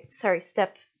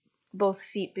both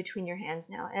feet between your hands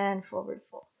now and forward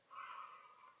fold.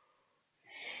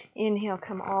 Inhale,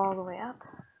 come all the way up.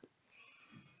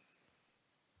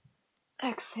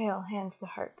 Exhale, hands to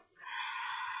heart.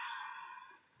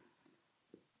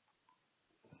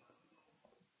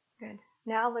 Good.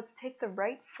 Now let's take the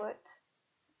right foot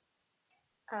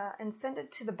and send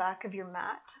it to the back of your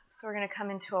mat. So we're going to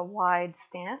come into a wide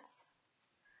stance.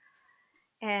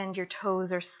 And your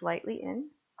toes are slightly in.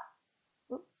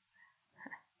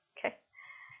 Okay.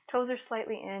 Toes are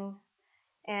slightly in.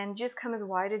 And just come as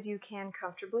wide as you can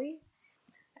comfortably.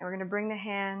 And we're going to bring the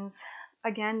hands,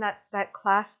 again, that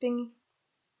clasping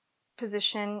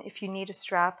position. If you need a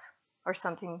strap or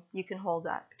something, you can hold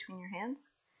that between your hands.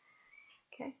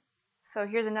 Okay. So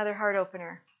here's another heart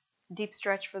opener. Deep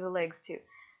stretch for the legs too.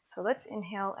 So let's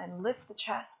inhale and lift the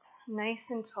chest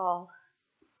nice and tall.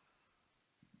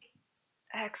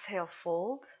 Exhale,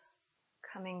 fold,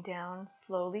 coming down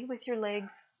slowly with your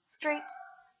legs straight,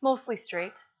 mostly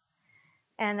straight.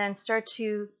 And then start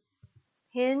to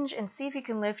hinge and see if you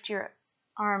can lift your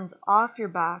arms off your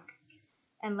back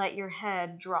and let your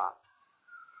head drop.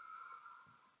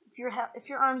 If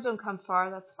your arms don't come far,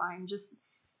 that's fine. Just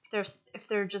if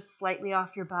they're just slightly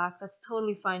off your back, that's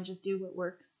totally fine. Just do what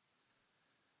works.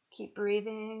 Keep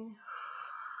breathing.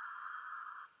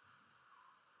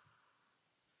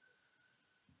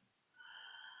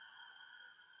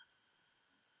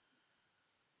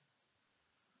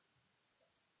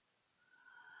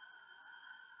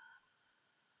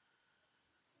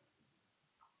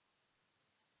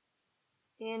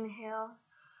 Inhale.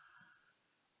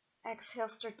 Exhale,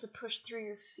 start to push through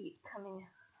your feet, coming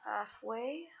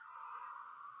halfway.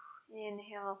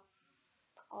 Inhale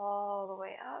all the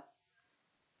way up.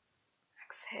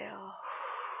 Exhale.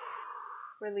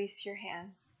 Release your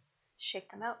hands.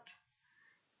 Shake them out.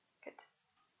 Good.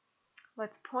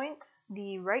 Let's point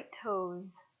the right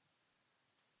toes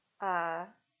out,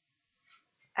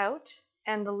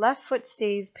 and the left foot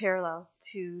stays parallel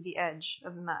to the edge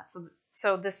of the mat.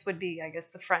 So this would be, I guess,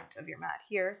 the front of your mat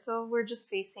here. So we're just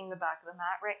facing the back of the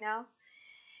mat right now.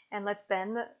 And let's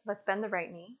bend the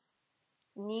right knee.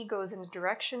 Knee goes in the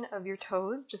direction of your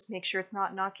toes. Just make sure it's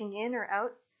not knocking in or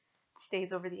out. It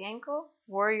stays over the ankle.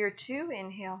 Warrior two,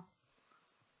 inhale.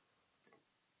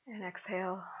 And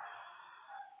exhale.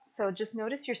 So just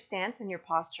notice your stance and your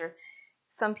posture.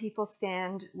 Some people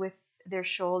stand with their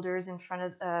shoulders in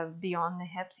front of beyond the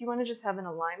hips. You want to just have an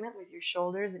alignment with your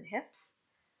shoulders and hips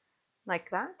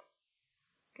like that.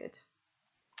 Good.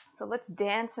 So let's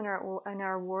dance in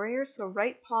our warrior. So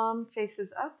right palm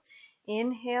faces up.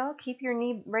 Inhale, keep your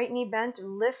right knee bent,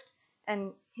 lift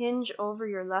and hinge over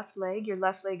your left leg. Your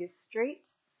left leg is straight.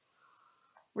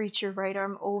 Reach your right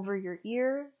arm over your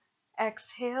ear.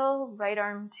 Exhale, right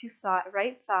arm to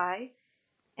right thigh,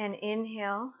 and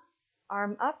inhale,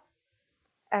 arm up.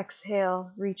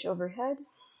 Exhale, reach overhead.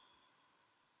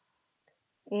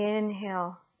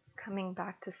 Inhale, coming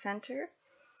back to center.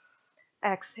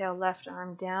 Exhale, left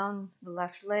arm down the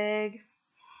left leg.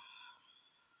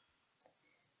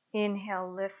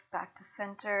 Inhale, lift back to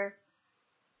center.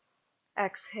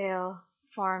 Exhale,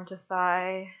 forearm to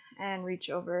thigh, and reach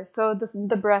over. So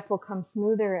the breath will come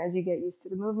smoother as you get used to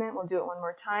the movement. We'll do it one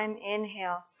more time.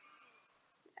 Inhale.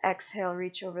 Exhale,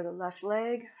 reach over the left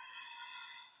leg.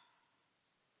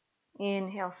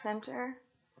 Inhale, center.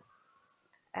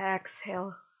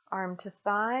 Exhale, arm to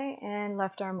thigh, and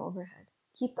left arm overhead.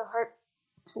 Keep the heart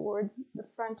towards the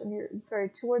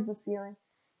towards the ceiling.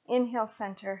 Inhale,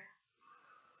 center.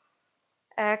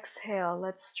 Exhale,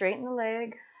 let's straighten the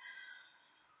leg.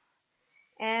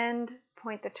 And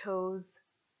point the toes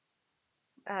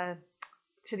to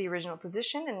the original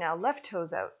position. And now left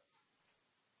toes out.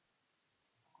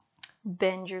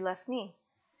 Bend your left knee.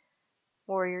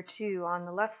 Warrior two on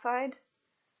the left side.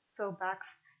 So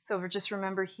just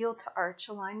remember heel to arch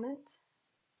alignment.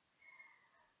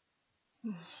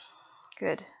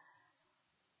 Good.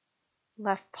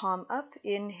 Left palm up,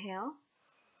 inhale.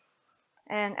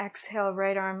 And exhale,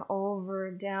 right arm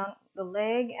over down the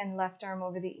leg and left arm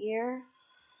over the ear.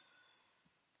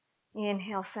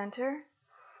 Inhale, center.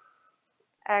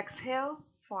 Exhale,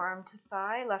 forearm to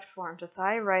thigh, left forearm to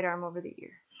thigh, right arm over the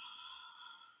ear.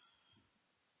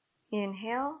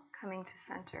 Inhale, coming to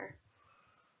center.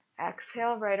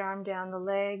 Exhale, right arm down the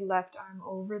leg, left arm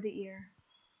over the ear.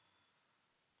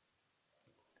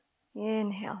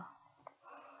 Inhale.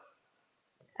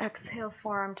 Exhale,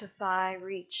 forearm to thigh,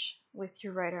 reach with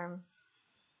your right arm.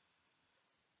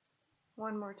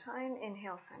 One more time,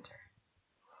 inhale, center.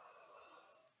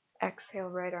 Exhale,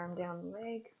 right arm down the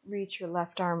leg, reach your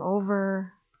left arm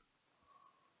over.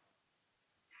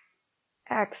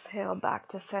 Exhale, back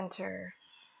to center.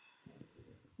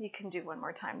 You can do one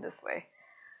more time this way,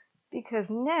 because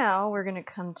now we're going to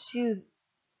come to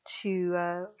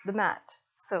the mat.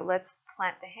 So let's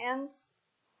plant the hands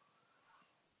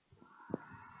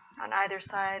on either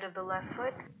side of the left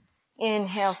foot.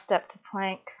 Inhale, step to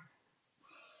plank.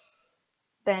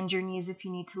 Bend your knees if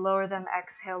you need to lower them.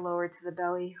 Exhale, lower to the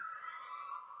belly.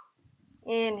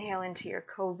 Inhale into your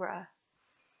cobra.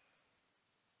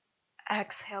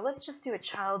 Exhale. Let's just do a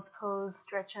child's pose.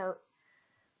 Stretch out.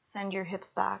 Send your hips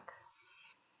back.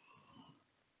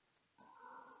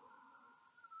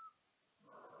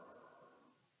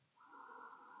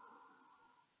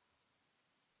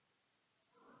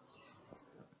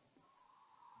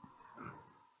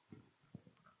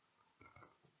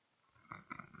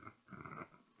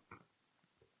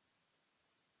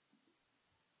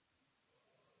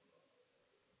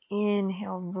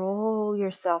 Inhale, roll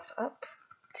yourself up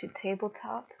to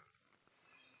tabletop.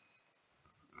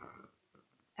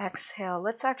 Exhale,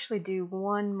 let's actually do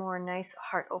one more nice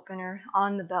heart opener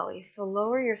on the belly. So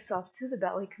lower yourself to the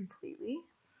belly completely.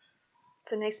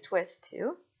 It's a nice twist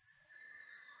too.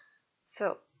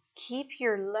 So keep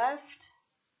your left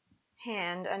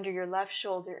hand under your left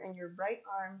shoulder and your right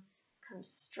arm comes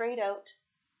straight out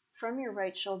from your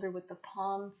right shoulder with the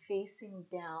palm facing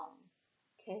down.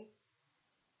 Okay?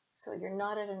 So you're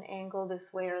not at an angle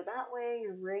this way or that way.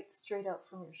 You're right straight out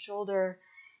from your shoulder.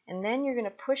 And then you're going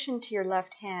to push into your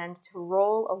left hand to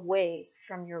roll away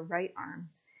from your right arm.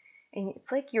 And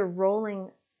it's like you're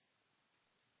rolling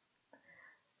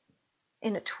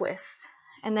in a twist.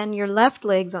 And then your left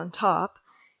leg's on top.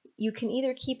 You can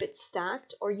either keep it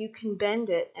stacked or you can bend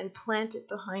it and plant it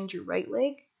behind your right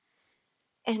leg.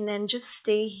 And then just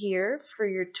stay here for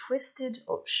your twisted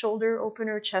shoulder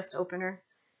opener, chest opener.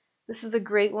 This is a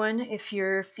great one if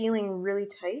you're feeling really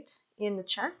tight in the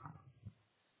chest.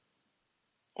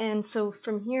 And so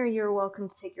from here, you're welcome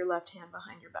to take your left hand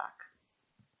behind your back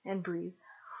and breathe.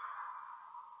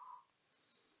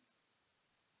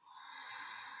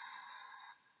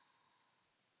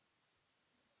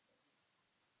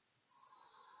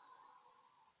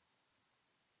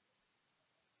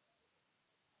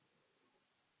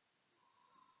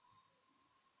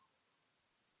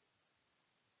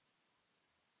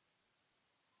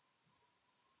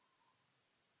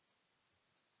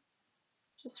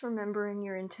 Just remembering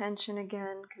your intention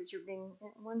again, because you're being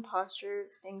in one posture,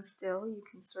 staying still, you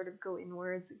can sort of go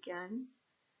inwards again.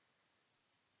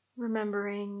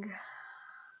 Remembering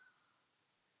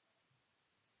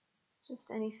just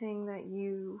anything that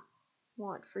you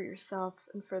want for yourself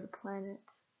and for the planet.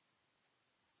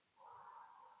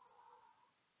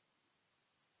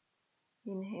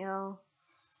 Inhale.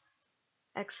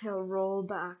 Exhale, roll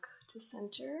back to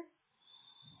center.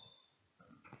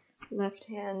 Left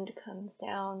hand comes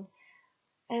down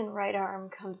and right arm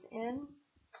comes in.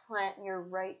 Plant your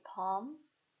right palm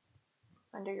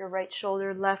under your right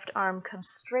shoulder. Left arm comes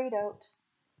straight out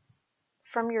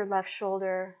from your left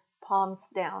shoulder, palms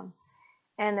down.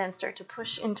 And then start to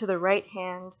push into the right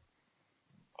hand.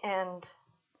 And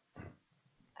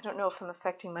I don't know if I'm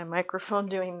affecting my microphone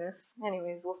doing this.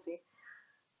 Anyways, we'll see.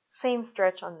 Same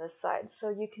stretch on this side.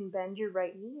 So you can bend your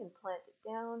right knee and plant it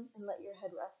down and let your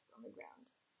head rest on the ground.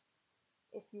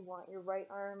 If you want, your right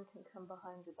arm can come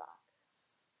behind your back.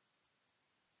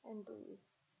 And breathe.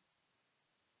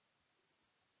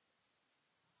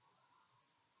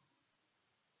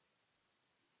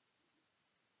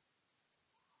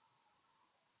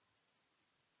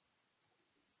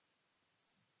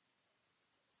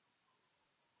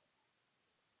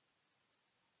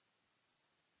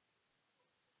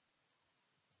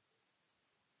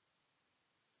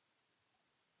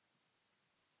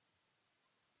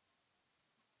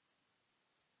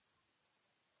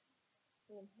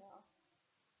 Inhale.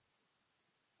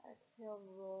 Exhale,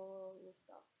 roll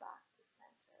yourself back to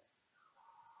center.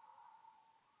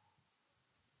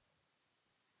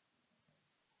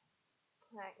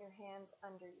 Plant your hands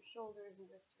under your shoulders,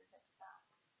 lift your hips back.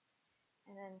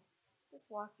 And then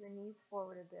just walk your knees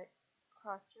forward a bit,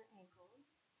 cross your ankles,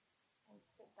 and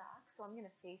sit back. So I'm going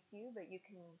to face you, but you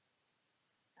can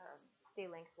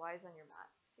stay lengthwise on your mat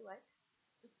if you like,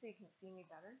 just so you can see me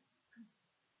better.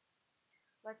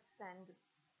 Let's send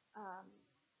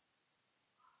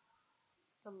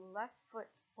the left foot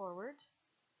forward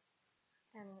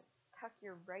and tuck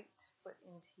your right foot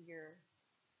into your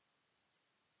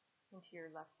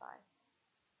left thigh.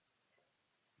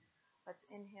 Let's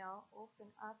inhale,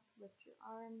 open up, lift your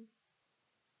arms.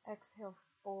 Exhale,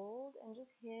 fold, and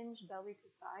just hinge belly to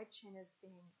thigh. Chin is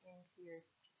staying into your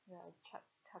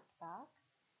tucked back.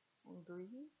 And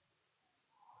breathe.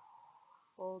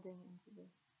 Folding into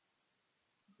this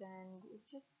bend. It's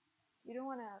just, you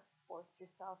don't want to force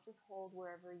yourself. Just hold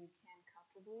wherever you can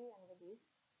comfortably and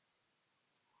release.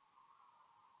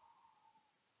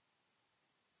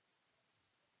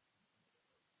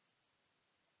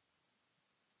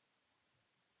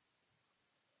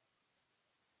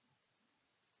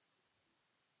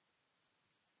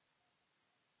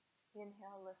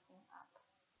 Inhale, lifting up.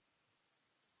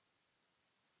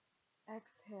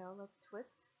 Exhale, let's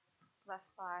twist. Left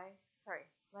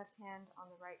hand on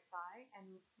the right thigh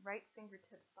and right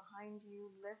fingertips behind you.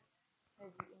 Lift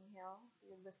as you inhale.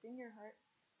 You're lifting your heart.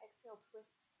 Exhale,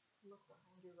 twist to look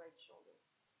behind your right shoulder.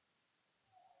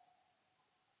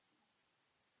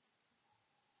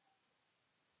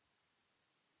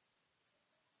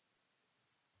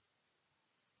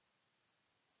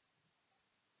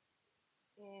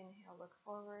 Inhale, look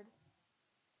forward.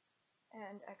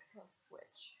 And exhale,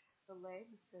 switch the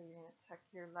legs. So you're going to tuck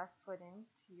your left foot in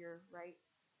to your right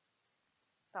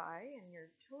thigh and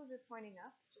your toes are pointing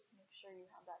up. Just make sure you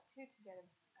have that too to get a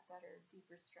better,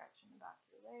 deeper stretch in the back of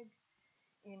your leg.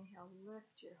 Inhale,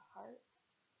 lift your heart.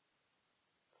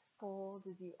 Fold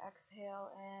as you exhale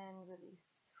and release.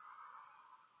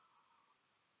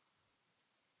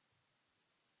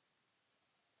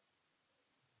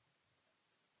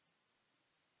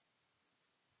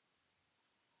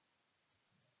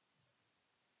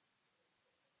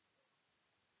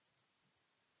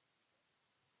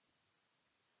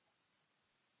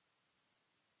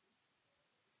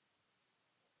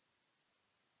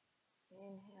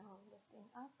 Inhale, lifting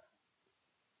up.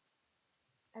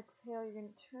 Exhale, you're going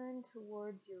to turn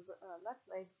towards your left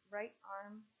leg, right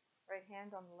arm, right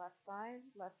hand on the left thigh,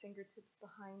 left fingertips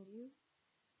behind you.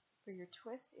 For your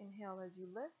twist, inhale as you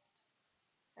lift,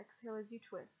 exhale as you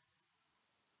twist.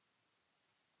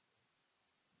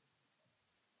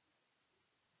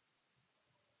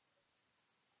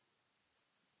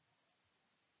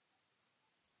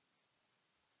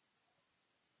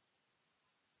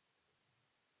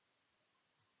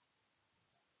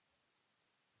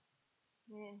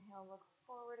 Inhale, look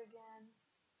forward again.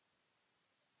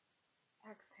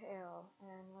 Exhale,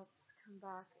 and let's come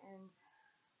back and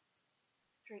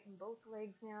straighten both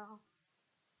legs now,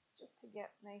 just to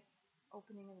get nice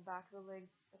opening in the back of the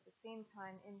legs. At the same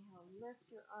time, inhale, lift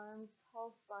your arms,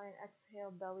 tall spine,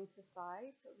 exhale, belly to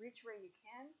thigh. So reach where you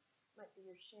can, might be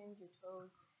your shins, your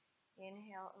toes.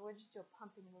 Inhale, or we'll just do a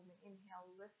pumping movement.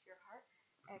 Inhale, lift your heart.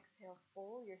 Exhale,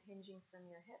 fold. You're hinging from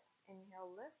your hips.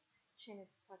 Inhale, lift. Chin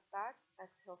is tucked back.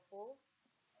 Exhale, fold.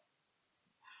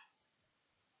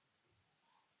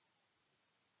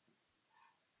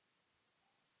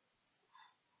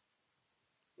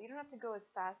 So you don't have to go as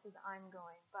fast as I'm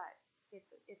going, but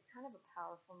it's kind of a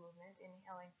powerful movement.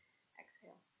 Inhaling,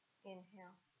 exhale,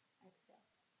 inhale, exhale.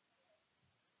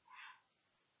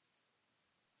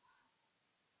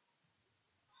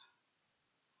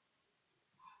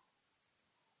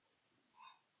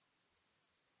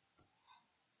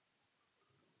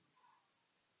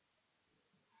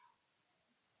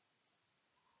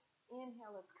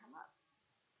 Inhale, let's come up.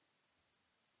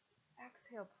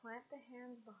 Exhale, plant the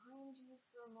hands behind you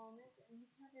for a moment, and you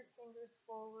can have your fingers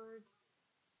forward.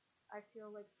 I feel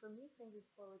like for me, fingers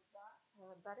forward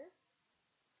better.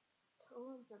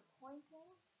 Toes are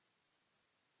pointing.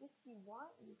 If you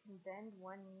want, you can bend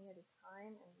one knee at a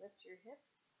time and lift your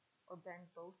hips, or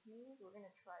bend both knees. We're going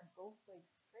to try both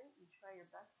legs straight. You try your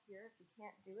best here. If you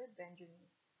can't do it, bend your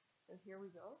knees. So here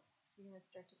we go. You're going to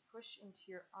start to push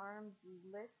into your arms,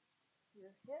 lift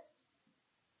your hips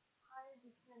high as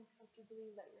you can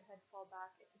comfortably. Let your head fall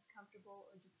back if it's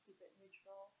comfortable, or just keep it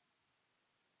neutral.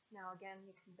 Now again,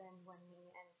 you can bend one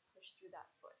knee and push through that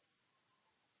foot.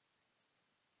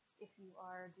 If you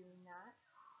are doing that,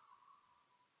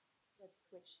 let's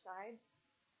switch sides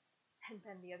and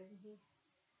bend the other knee.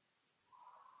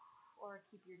 Or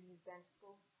keep your knees bent.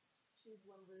 Both. Just choose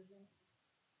one version.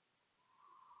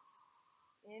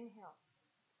 Inhale.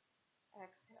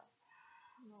 Exhale.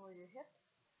 Lower your hips.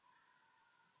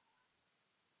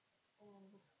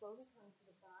 And we'll slowly come to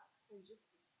the back. So just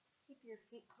keep your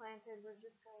feet planted. We're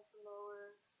just going to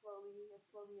lower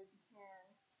slowly as you can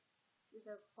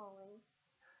without falling.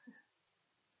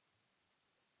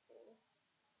 Okay.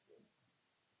 Good.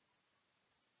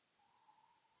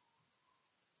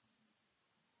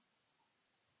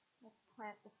 Let's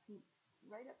plant the feet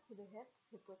right up to the hips,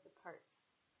 hip width apart.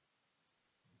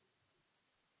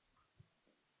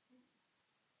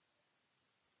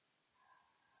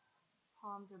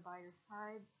 Palms are by your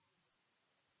sides,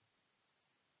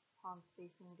 palms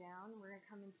facing down. We're going to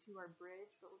come into our bridge,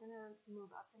 but we're going to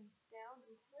move up and down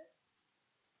into it.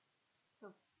 So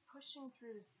pushing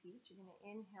through the feet, you're going to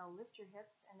inhale, lift your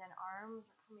hips, and then arms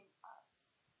are coming up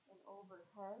and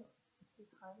overhead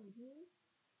behind you.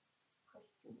 Push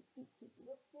through the feet, keep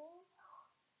lifting.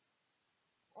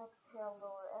 Exhale,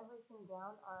 lower everything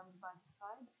down, arms by the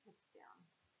sides, hips down.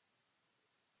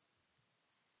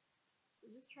 So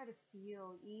just try to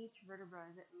feel each vertebra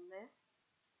as it lifts,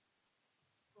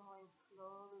 going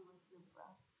slowly with your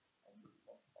breath as you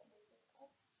lift everything up.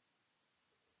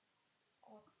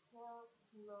 Exhale,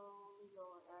 slowly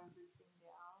lower everything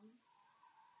down.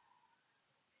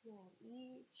 Feeling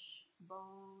each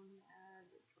bone as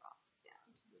it drops down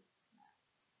to the mat.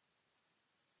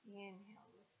 Inhale,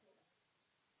 lift it up.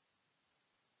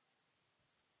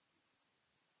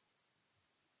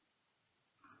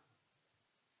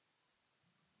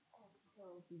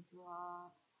 Exhale as you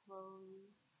drop slowly.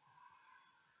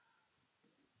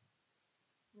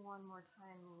 One more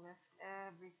time, lift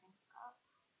everything up.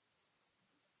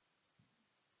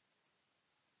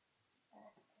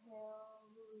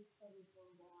 Exhale, release everything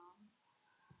down.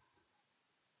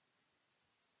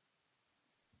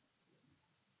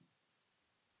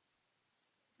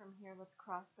 From here, let's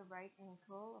cross the right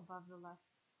ankle above the left,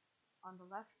 on the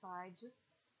left thigh, just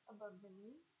above the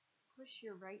knee. Push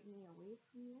your right knee away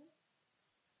from you.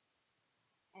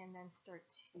 And then start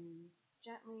to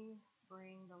gently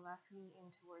bring the left knee in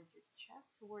towards your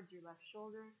chest, towards your left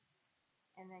shoulder.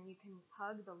 And then you can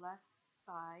hug the left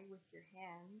thigh with your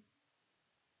hands.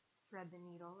 Thread the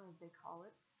needle, as they call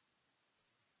it.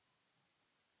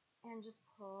 And just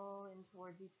pull in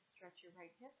towards you to stretch your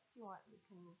right hip. If you want, you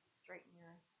can straighten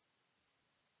your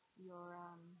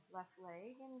left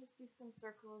leg and just do some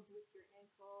circles with your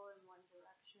ankle in one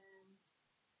direction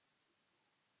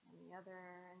and the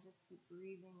other, and just keep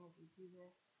breathing as you do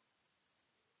this.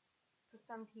 For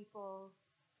some people,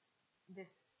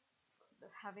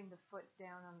 having the foot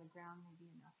down on the ground may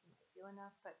be enough. You might feel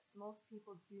enough, but most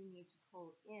people do need to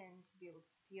pull in to be able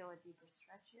to feel a deeper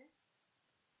stretch here.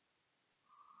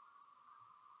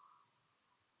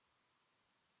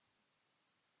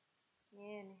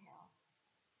 Inhale.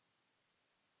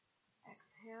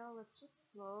 Exhale. Let's just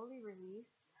slowly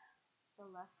release the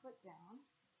left foot down.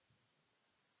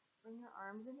 Bring your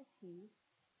arms in a T,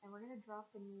 and we're going to drop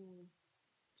the knees,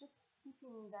 just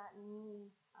keeping that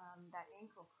knee, that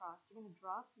ankle crossed. You're going to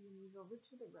drop your knees over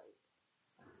to the right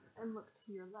and look to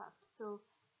your left. So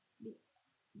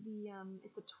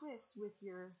it's a twist with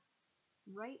your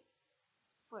right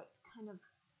foot kind of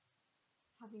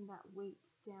having that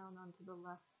weight down onto the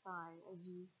left thigh. As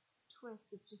you twist,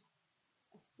 it's just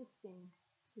assisting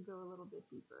to go a little bit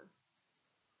deeper.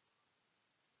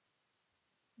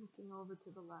 Looking over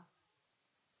to the left.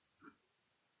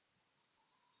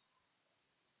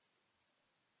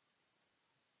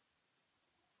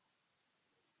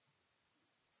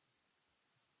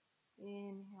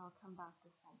 Inhale, come back to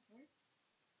center.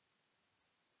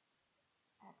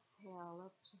 Exhale,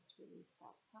 let's just release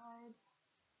that side.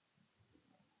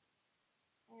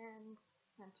 And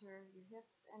center your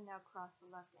hips, and now cross the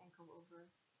left ankle over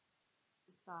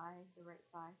the thigh, the right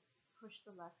thigh. Push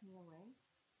the left knee away,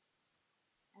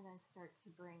 and then start to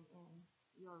bring in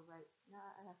your right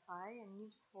thigh, and you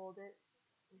just hold it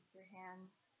with your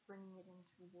hands, bringing it in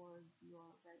towards your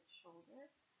right shoulder.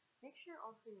 Make sure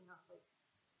also you're not like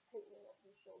tightening up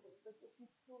your shoulders. Like if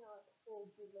you cannot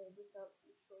hold your leg without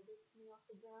your shoulders coming off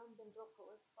the ground, then don't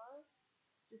go as far.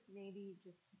 Just maybe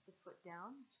just keep the foot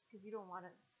down, just because you don't want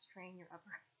to strain your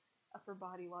upper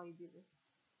body while you do this.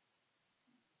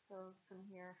 So from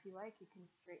here, if you like, you can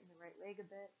straighten the right leg a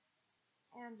bit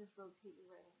and just rotate your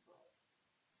right ankle out.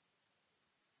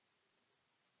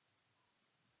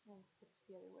 And switch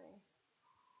the other way.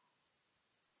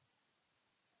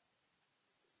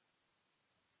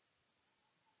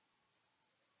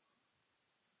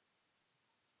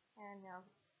 And now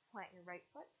plant your right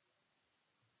foot.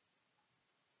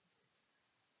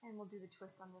 And we'll do the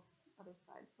twist on this other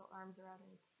side. So arms are out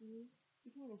in a T. You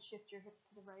can even shift your hips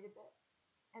to the right a bit.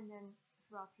 And then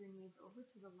drop your knees over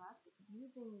to the left,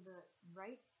 using the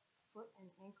right foot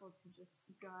and ankle to just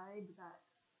guide that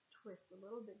twist a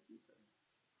little bit deeper.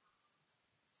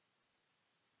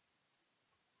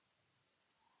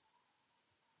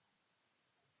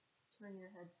 Turn your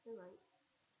head to the right.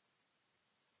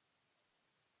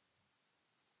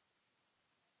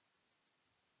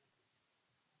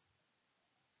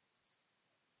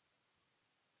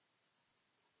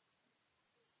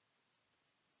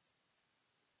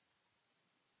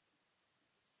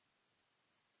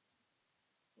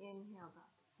 Inhale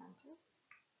back to center.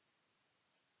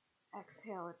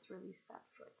 Exhale, let's release that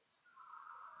foot.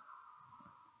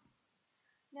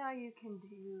 Now you can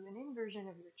do an inversion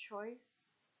of your choice.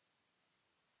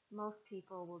 Most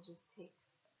people will just take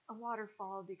a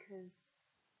waterfall because,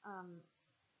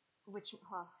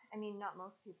 not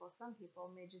most people, some people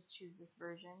may just choose this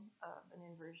version of an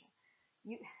inversion.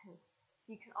 So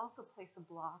you can also place a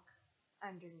block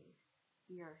underneath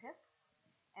your hips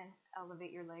and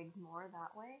elevate your legs more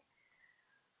that way.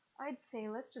 I'd say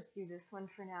let's just do this one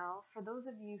for now. For those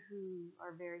of you who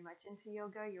are very much into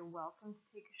yoga, you're welcome to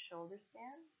take a shoulder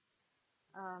stand.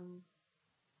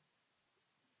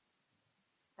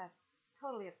 That's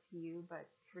totally up to you, but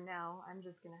for now, I'm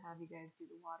just going to have you guys do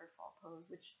the waterfall pose,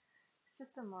 which is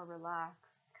just a more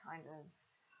relaxed kind of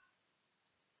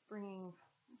bringing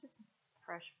just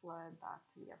fresh blood back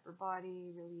to the upper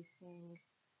body, releasing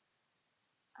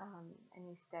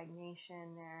any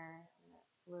stagnation there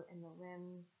in the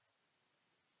limbs.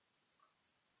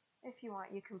 If you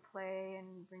want, you can play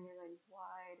and bring your legs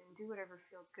wide and do whatever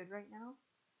feels good right now.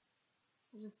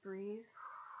 Just breathe.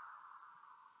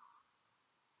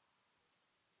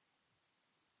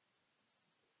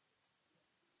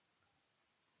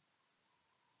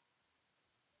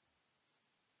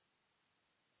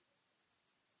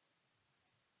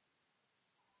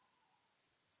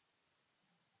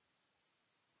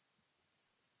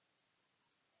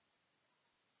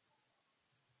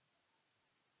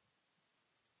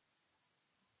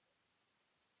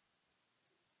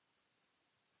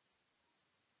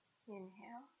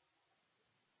 Inhale.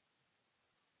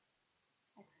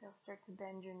 Exhale, start to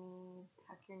bend your knees,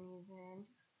 tuck your knees in.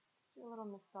 Just do a little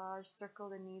massage,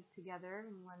 circle the knees together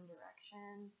in one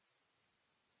direction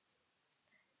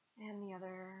and the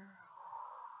other.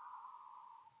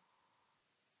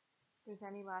 If there's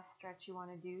any last stretch you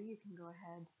want to do, you can go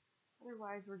ahead.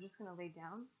 Otherwise, we're just going to lay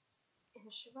down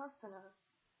in Shavasana.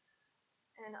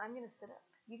 And I'm going to sit up.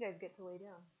 You guys get to lay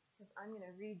down because I'm going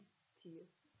to read to you.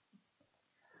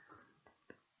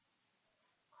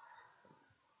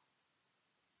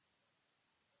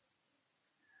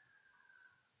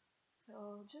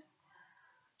 So just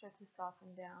start to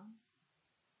soften down,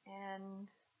 and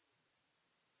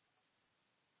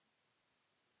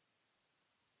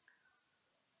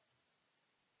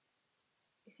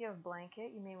if you have a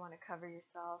blanket, you may want to cover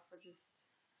yourself or just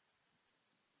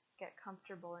get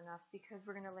comfortable enough, because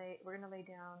we're gonna lay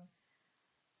down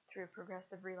through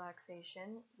progressive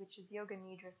relaxation, which is Yoga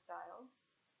Nidra style.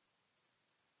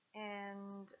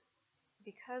 And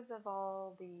because of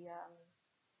all the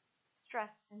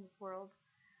stress in this world,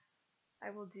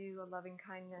 I will do a loving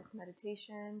kindness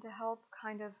meditation to help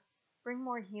kind of bring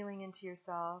more healing into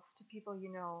yourself, to people you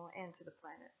know, and to the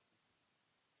planet.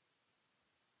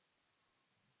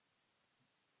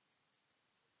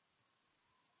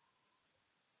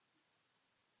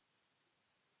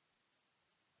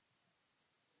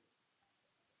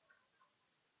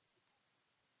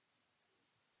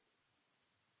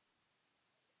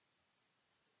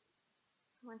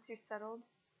 So once you're settled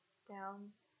down,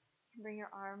 you can bring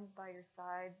your arms by your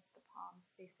sides, the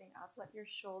palms facing up. Let your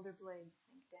shoulder blades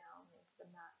sink down into the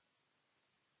mat.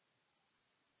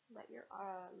 Let your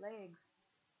legs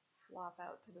flop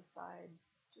out to the sides.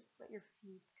 Just let your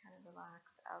feet kind of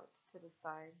relax out to the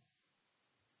side.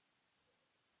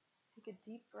 Take a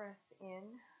deep breath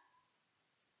in.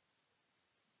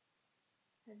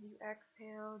 As you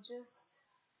exhale, just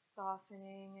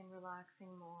softening and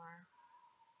relaxing more.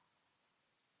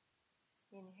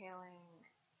 Inhaling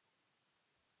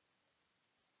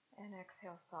and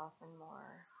exhale, soften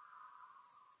more.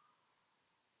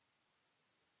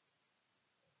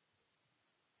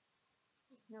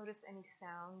 Just notice any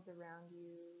sounds around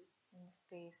you in the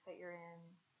space that you're in.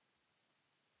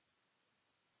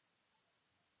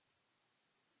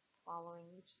 Following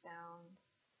each sound.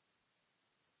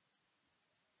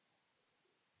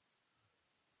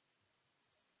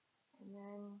 And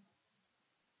then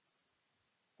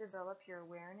develop your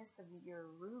awareness of your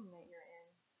room that you're in.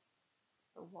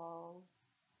 The walls,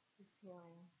 the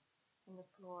ceiling, and the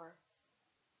floor.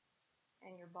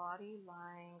 And your body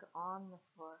lying on the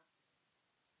floor.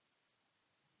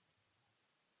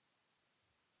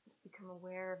 Just become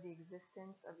aware of the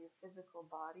existence of your physical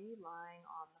body lying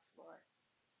on the floor.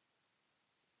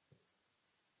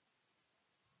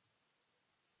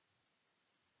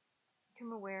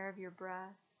 Become aware of your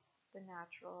breath, the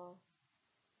natural,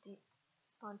 deep,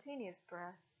 spontaneous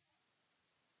breath.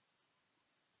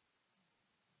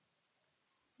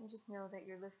 And just know that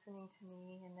you're listening to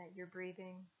me and that you're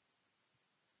breathing.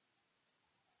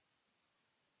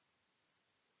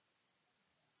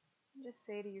 And just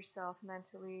say to yourself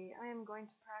mentally, I am going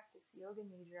to practice Yoga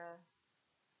Nidra.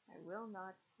 I will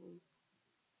not sleep.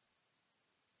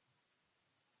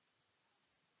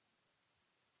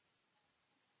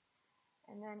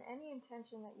 And then any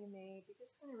intention that you made, you're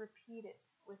just going to repeat it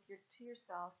to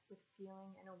yourself with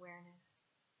feeling and awareness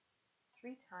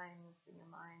 3 times in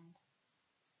your mind.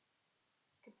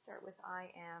 You could start with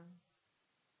I am.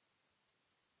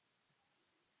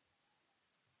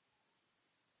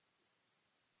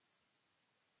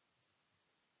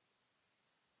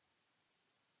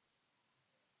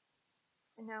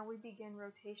 And now we begin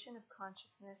rotation of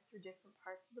consciousness through different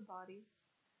parts of the body.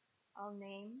 I'll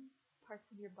name parts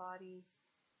of your body,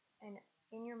 and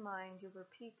in your mind you'll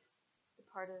repeat the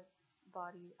part of the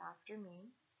body after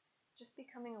me, just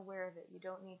becoming aware of it. You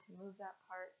don't need to move that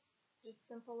part, just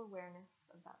simple awareness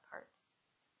of that part.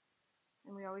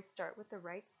 And we always start with the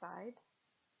right side.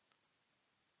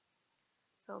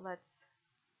 So let's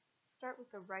start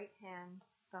with the right hand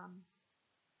thumb.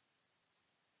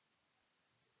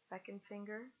 Second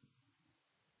finger,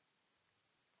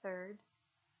 third,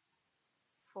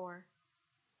 fourth,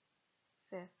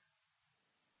 fifth.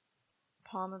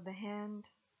 Palm of the hand,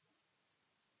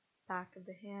 back of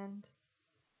the hand,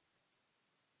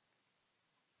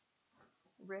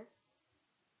 wrist,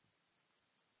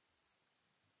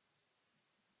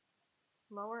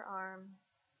 lower arm,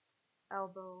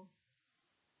 elbow,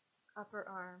 upper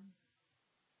arm,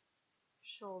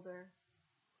 shoulder,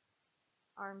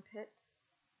 armpit,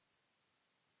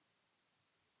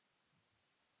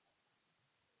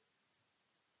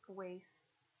 waist,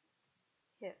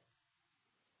 hip,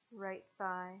 right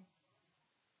thigh,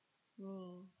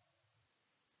 knee,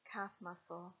 calf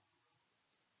muscle,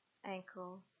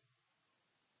 ankle,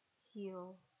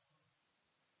 heel,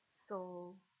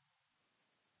 sole,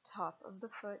 top of the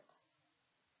foot,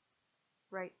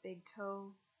 right big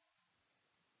toe,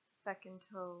 second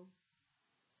toe,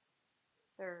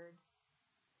 third,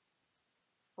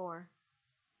 fourth,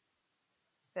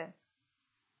 fifth.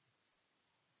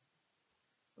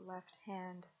 Left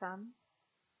hand thumb,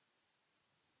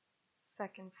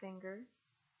 second finger,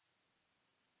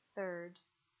 third,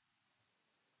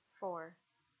 fourth,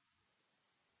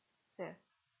 fifth.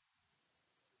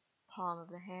 Palm of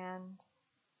the hand,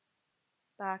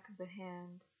 back of the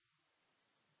hand,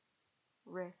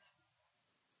 wrist,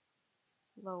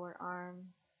 lower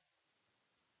arm,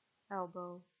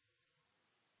 elbow,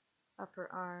 upper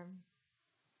arm,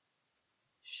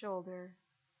 shoulder,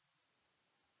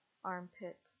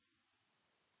 armpit,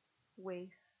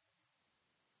 waist,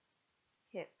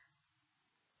 hip,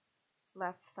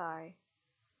 left thigh,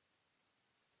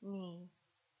 knee,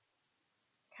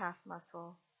 calf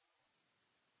muscle,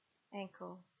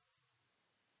 ankle,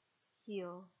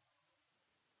 heel,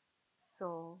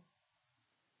 sole,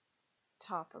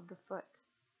 top of the foot,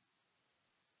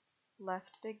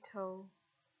 left big toe,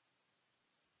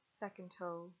 second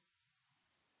toe,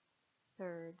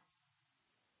 third,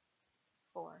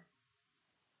 fourth,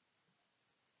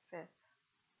 fifth.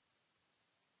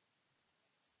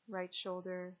 Right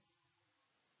shoulder,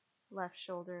 left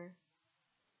shoulder,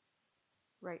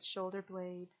 right shoulder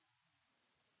blade,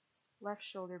 left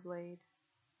shoulder blade,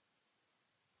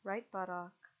 right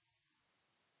buttock,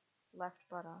 left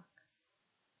buttock,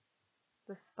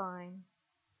 the spine,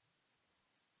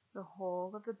 the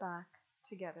whole of the back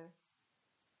together,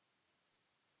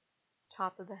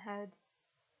 top of the head,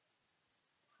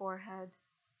 forehead,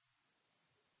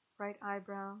 right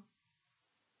eyebrow,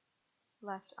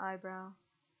 left eyebrow,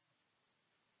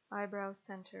 eyebrow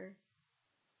center,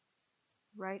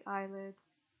 right eyelid,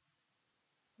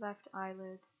 left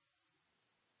eyelid,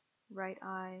 right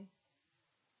eye,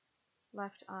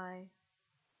 left eye,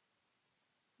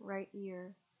 right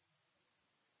ear,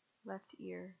 left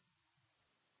ear,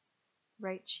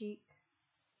 right cheek,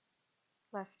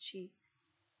 left cheek,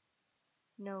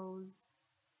 nose,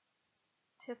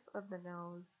 tip of the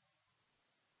nose,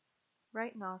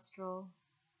 right nostril,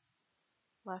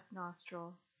 left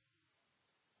nostril,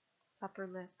 upper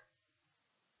lip,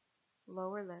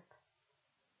 lower lip,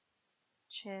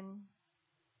 chin,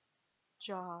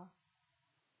 jaw,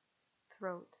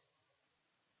 throat,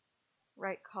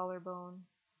 right collarbone,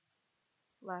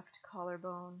 left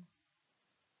collarbone,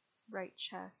 right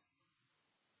chest,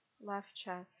 left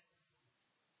chest,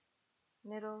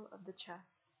 middle of the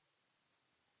chest,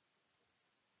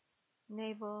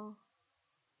 navel,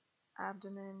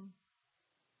 abdomen,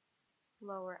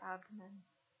 lower abdomen,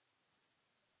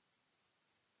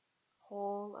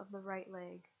 whole of the right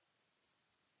leg,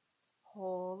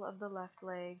 whole of the left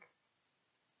leg,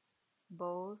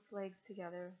 both legs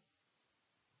together,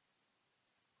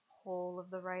 whole of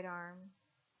the right arm,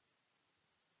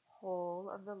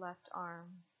 whole of the left arm,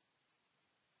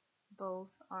 both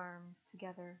arms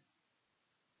together,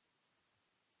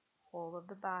 whole of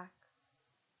the back,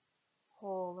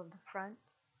 whole of the front,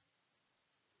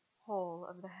 whole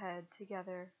of the head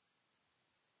together,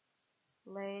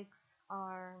 legs,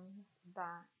 arms,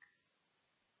 back,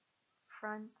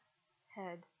 front,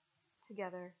 head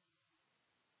together,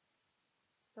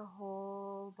 the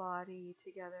whole body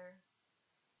together,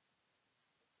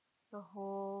 the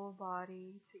whole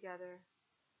body together,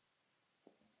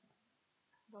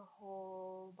 the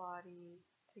whole body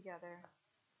together.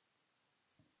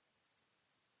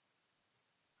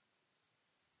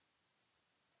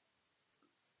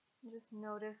 And just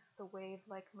notice the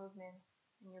wave-like movements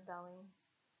in your belly,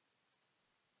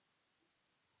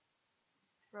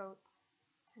 throat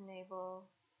to navel,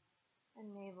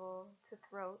 and navel to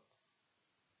throat.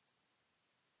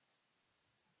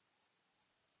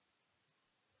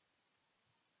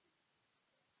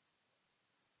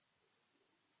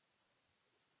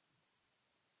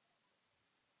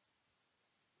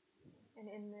 And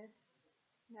in this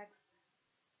next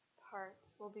part,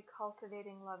 we'll be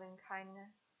cultivating loving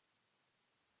kindness.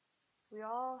 We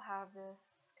all have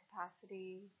this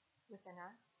capacity within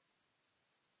us.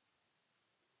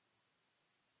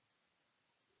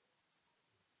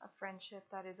 A friendship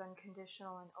that is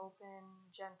unconditional and open,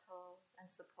 gentle, and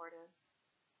supportive.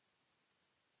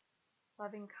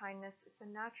 Loving kindness, it's a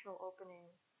natural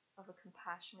opening of a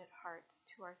compassionate heart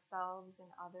to ourselves and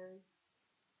others.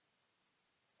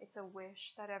 It's a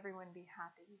wish that everyone be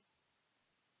happy.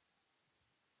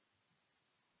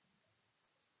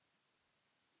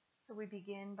 So we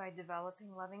begin by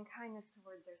developing loving kindness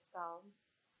towards ourselves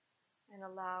and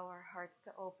allow our hearts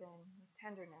to open with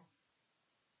tenderness.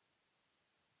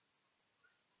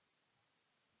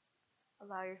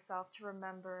 Allow yourself to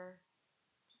remember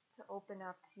just to open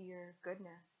up to your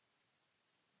goodness,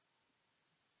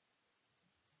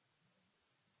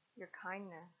 your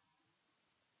kindness.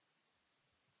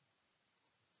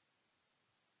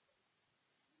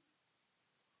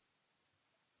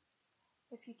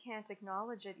 If you can't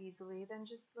acknowledge it easily, then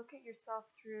just look at yourself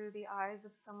through the eyes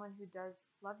of someone who does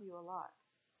love you a lot.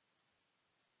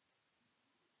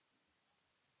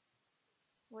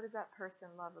 What does that person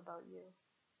love about you?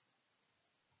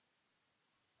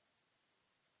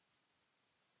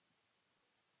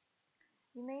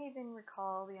 You may even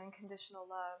recall the unconditional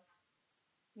love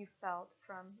you felt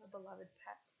from a beloved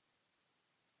pet.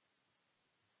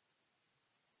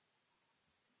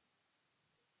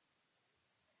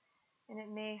 And it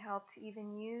may help to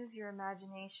even use your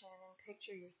imagination and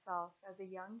picture yourself as a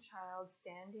young child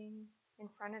standing in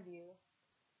front of you,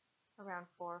 around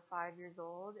 4 or 5 years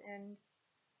old, and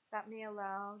that may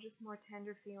allow just more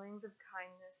tender feelings of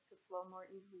kindness to flow more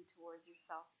easily towards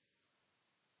yourself.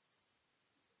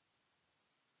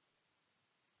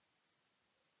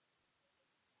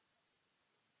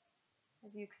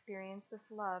 As you experience this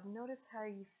love, notice how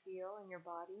you feel in your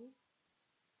body.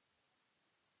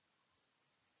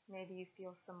 Maybe you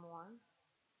feel some warmth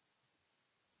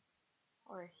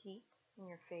or a heat in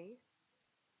your face,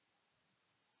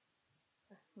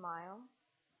 a smile,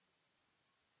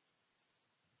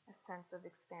 a sense of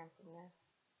expansiveness.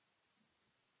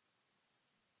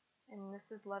 And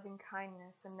this is loving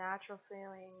kindness, a natural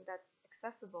feeling that's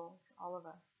accessible to all of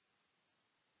us.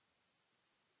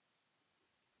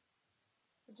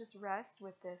 So just rest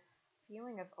with this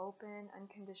feeling of open,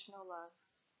 unconditional love.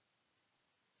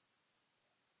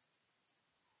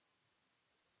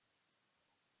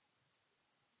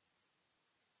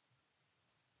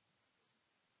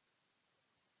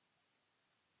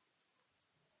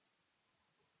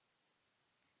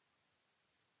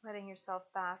 Letting yourself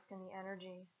bask in the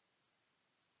energy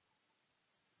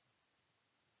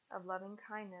of loving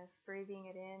kindness, breathing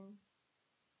it in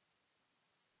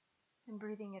and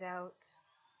breathing it out.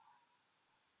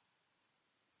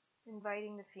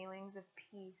 Inviting the feelings of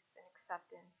peace and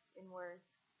acceptance in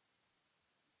words.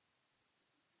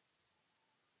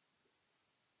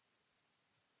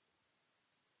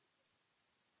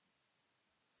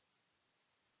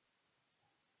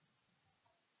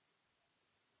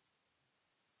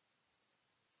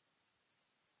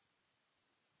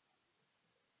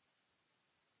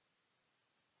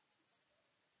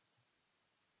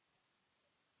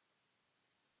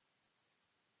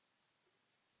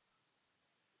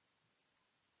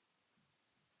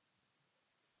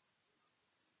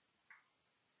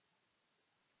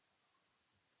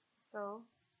 So,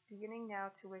 beginning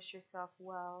now to wish yourself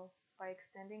well by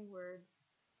extending words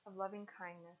of loving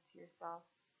kindness to yourself.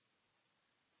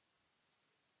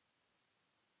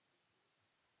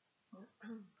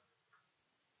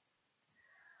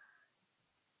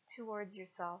 Towards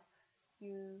yourself,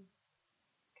 you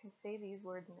can say these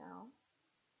words now.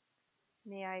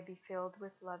 May I be filled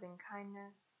with loving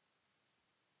kindness.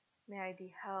 May I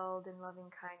be held in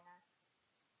loving kindness.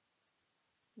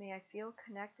 May I feel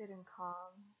connected and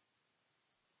calm.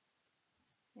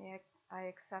 May I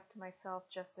accept myself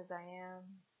just as I am.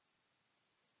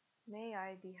 May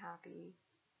I be happy.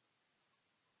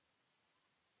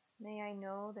 May I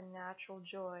know the natural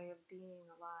joy of being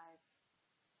alive.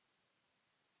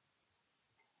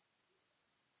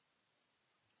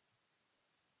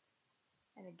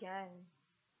 And again,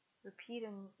 repeat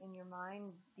in your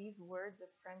mind these words of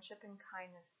friendship and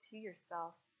kindness to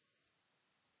yourself.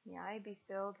 May I be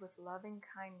filled with loving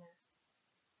kindness.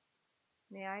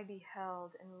 May I be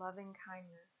held in loving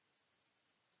kindness.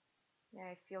 May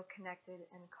I feel connected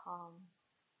and calm.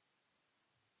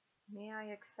 May I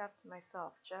accept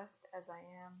myself just as I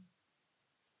am.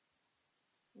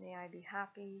 May I be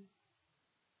happy.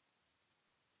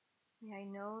 May I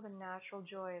know the natural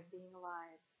joy of being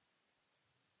alive.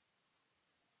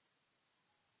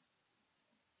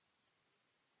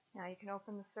 Now you can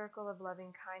open the circle of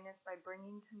loving kindness by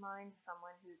bringing to mind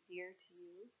someone who's dear to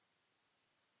you,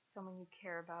 someone you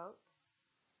care about,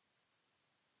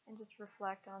 and just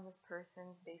reflect on this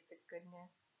person's basic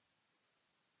goodness,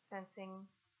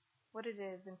 sensing what it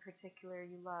is in particular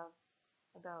you love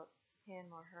about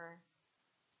him or her.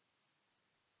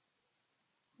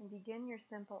 And begin your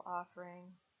simple offering.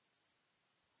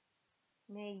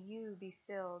 May you be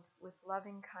filled with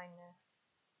loving kindness.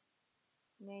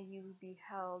 May you be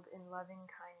held in loving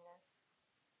kindness.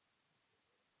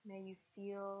 May you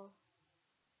feel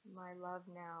my love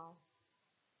now.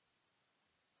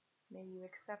 May you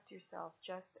accept yourself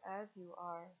just as you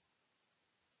are.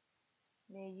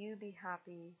 May you be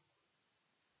happy.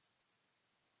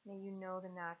 May you know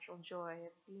the natural joy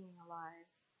of being alive.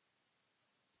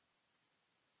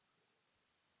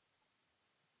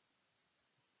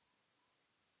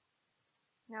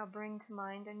 Now bring to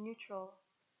mind a neutral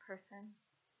person.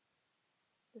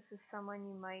 This is someone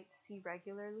you might see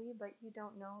regularly, but you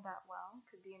don't know that well.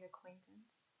 Could be an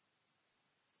acquaintance.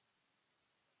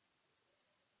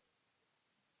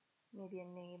 Maybe a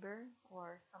neighbor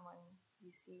or someone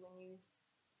you see when you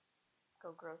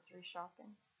go grocery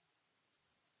shopping.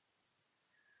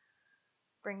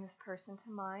 Bring this person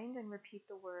to mind and repeat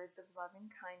the words of loving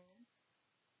kindness.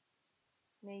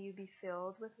 May you be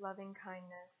filled with loving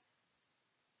kindness.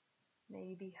 May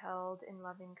you be held in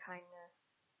loving kindness.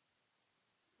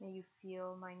 May you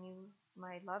feel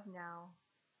my love now.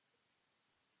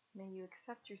 May you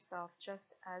accept yourself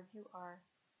just as you are.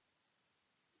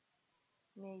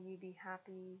 May you be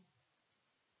happy.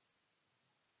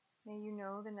 May you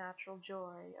know the natural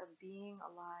joy of being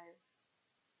alive.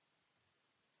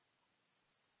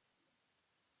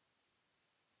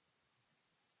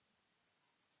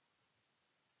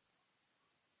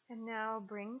 And now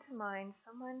bring to mind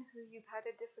someone who you've had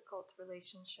a difficult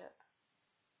relationship.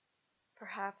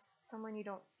 Perhaps someone you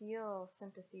don't feel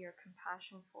sympathy or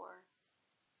compassion for.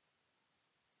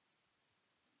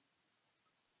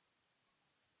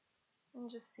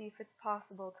 And just see if it's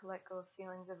possible to let go of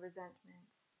feelings of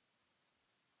resentment.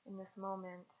 In this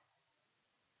moment,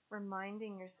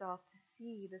 reminding yourself to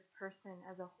see this person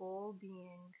as a whole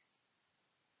being,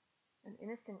 an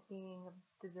innocent being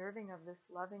deserving of this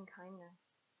loving kindness.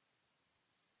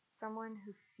 Someone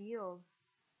who feels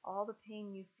all the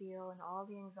pain you feel and all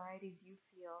the anxieties you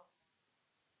feel,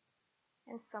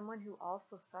 and someone who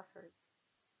also suffers.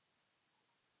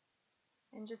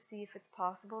 And just see if it's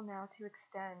possible now to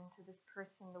extend to this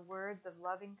person the words of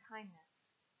loving kindness.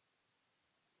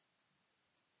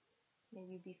 May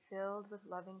you be filled with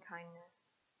loving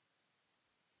kindness.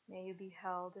 May you be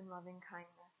held in loving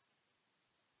kindness.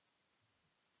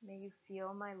 May you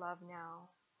feel my love now.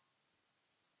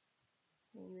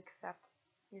 May you accept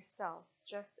yourself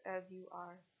just as you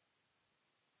are.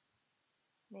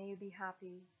 May you be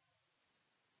happy.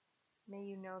 May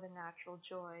you know the natural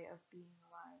joy of being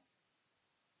alive.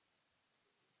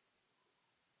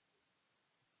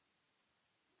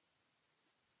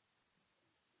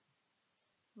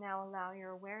 Now allow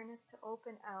your awareness to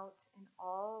open out in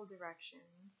all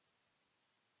directions.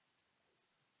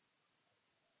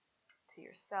 To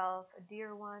yourself, a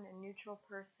dear one, a neutral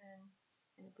person,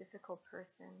 and a difficult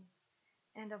person,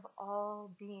 and of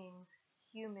all beings,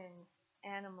 humans,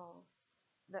 animals,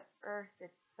 the earth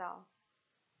itself,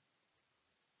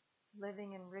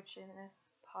 living in richness,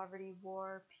 poverty,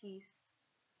 war, peace,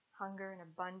 hunger, and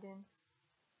abundance,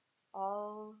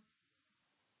 all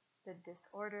the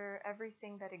disorder,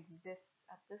 everything that exists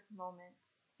at this moment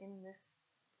in this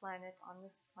planet, on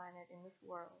this planet, in this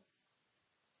world,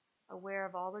 aware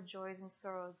of all the joys and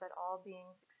sorrows that all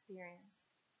beings experience.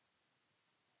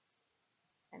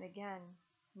 And again,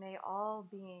 may all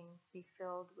beings be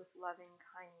filled with loving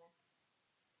kindness.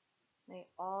 May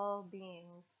all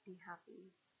beings be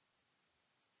happy.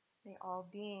 May all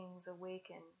beings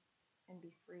awaken and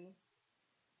be free.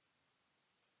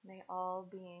 May all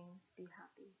beings be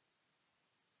happy.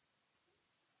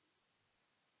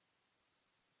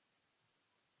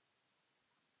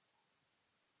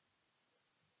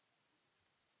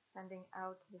 Sending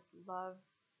out this love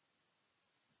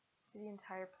to the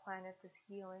entire planet, this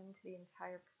healing to the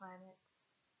entire planet.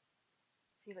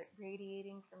 Feel it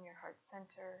radiating from your heart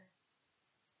center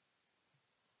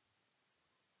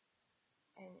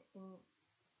and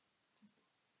just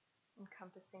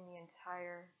encompassing the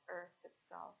entire earth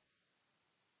itself.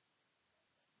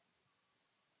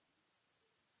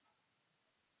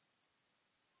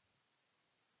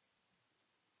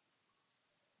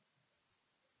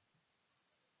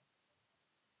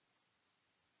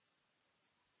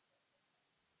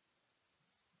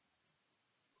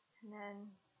 And then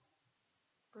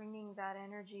bringing that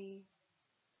energy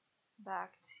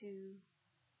back to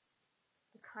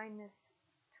the kindness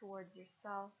towards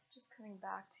yourself, just coming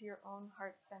back to your own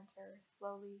heart center,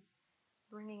 slowly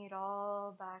bringing it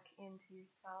all back into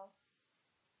yourself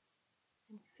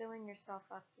and filling yourself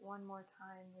up one more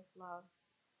time with love.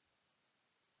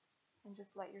 And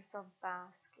just let yourself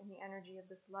bask in the energy of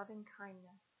this loving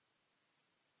kindness.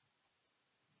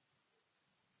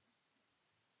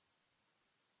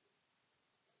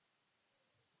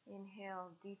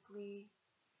 Inhale deeply.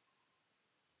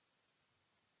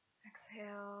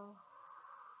 Exhale.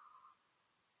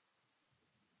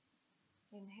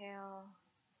 Inhale.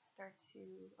 Start to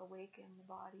awaken the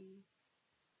body.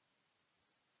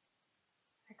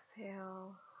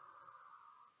 Exhale.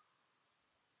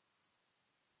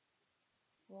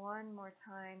 One more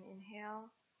time.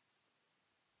 Inhale.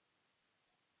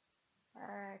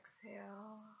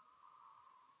 Exhale.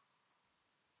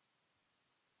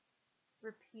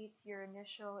 Repeat your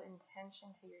initial intention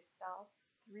to yourself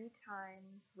 3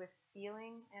 times with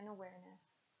feeling and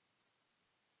awareness.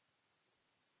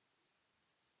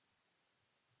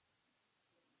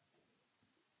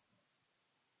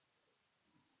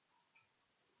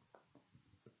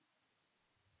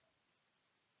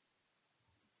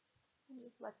 And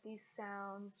just let these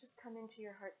sounds just come into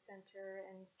your heart center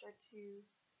and start to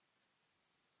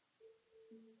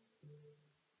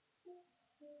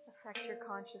affect your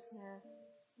consciousness.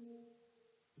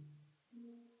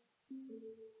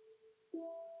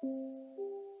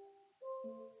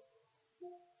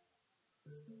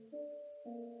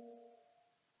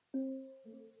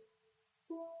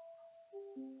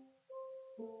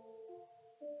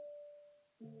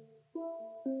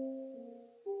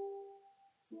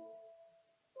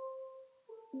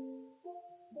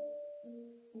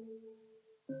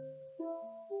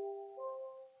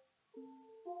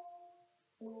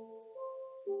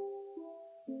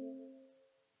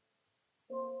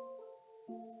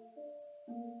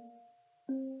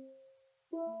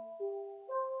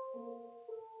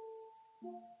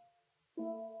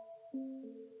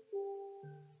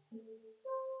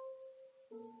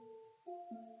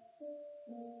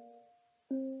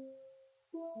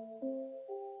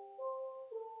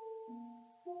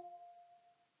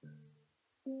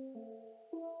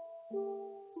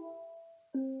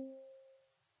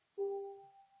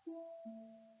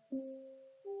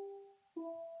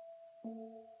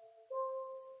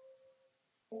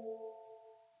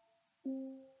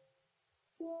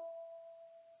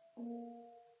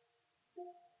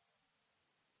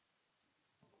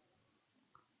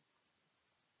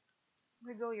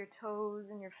 Wiggle your toes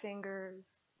and your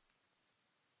fingers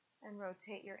and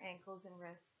rotate your ankles and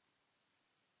wrists.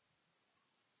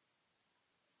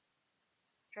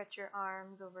 Stretch your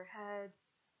arms overhead.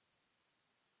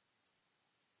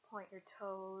 Point your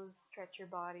toes, stretch your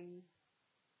body.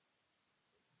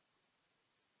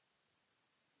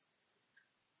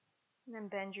 And then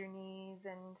bend your knees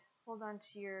and hold on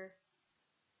to your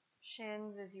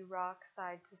shins as you rock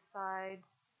side to side.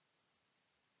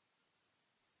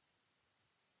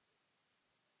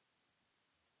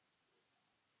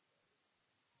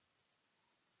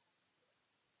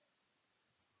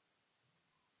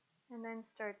 And then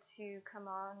start to come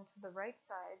on to the right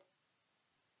side.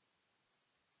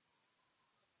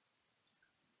 Just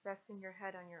resting your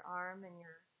head on your arm and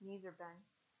your knees are bent.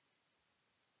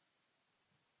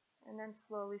 And then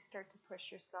slowly start to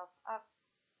push yourself up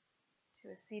to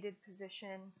a seated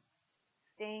position,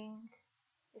 staying,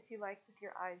 if you like, with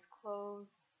your eyes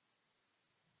closed.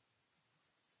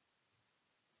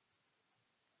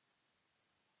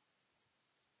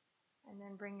 And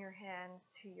then bring your hands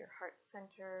to your heart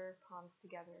center, palms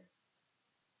together.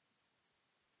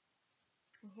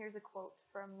 And here's a quote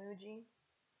from Mooji,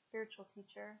 spiritual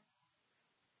teacher.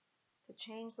 "To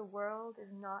change the world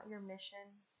is not your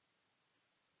mission.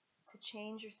 To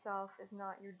change yourself is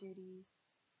not your duty.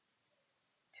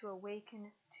 To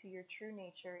awaken to your true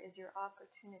nature is your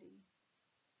opportunity.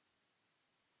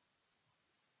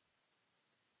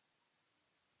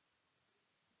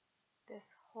 This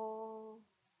whole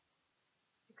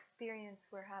experience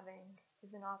we're having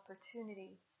is an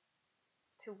opportunity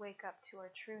to wake up to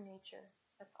our true nature.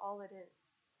 That's all it is.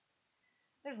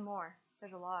 There's more.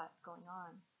 There's a lot going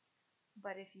on.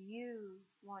 But if you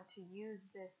want to use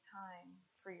this time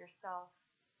for yourself,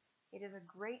 it is a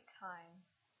great time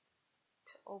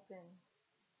to open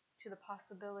to the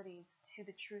possibilities, to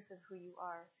the truth of who you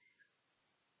are.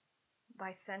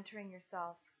 By centering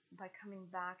yourself, by coming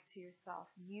back to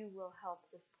yourself, you will help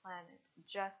this planet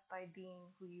just by being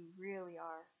who you really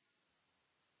are.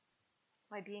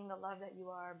 By being the love that you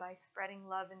are, by spreading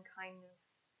love and kindness.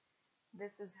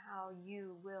 This is how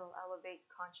you will elevate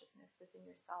consciousness within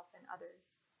yourself and others.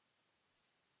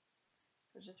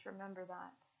 So just remember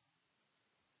that.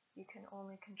 You can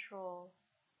only control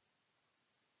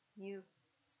you.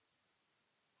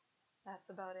 That's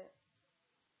about it.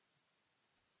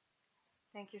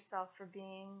 Thank yourself for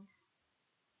being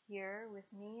here with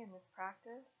me in this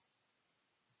practice.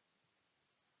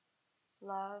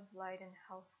 Love, light, and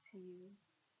health to you.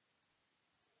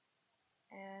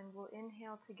 And we'll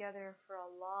inhale together for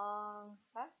a long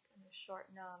suck and a short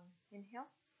nam. Inhale.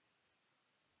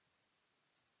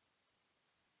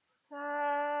 Suck.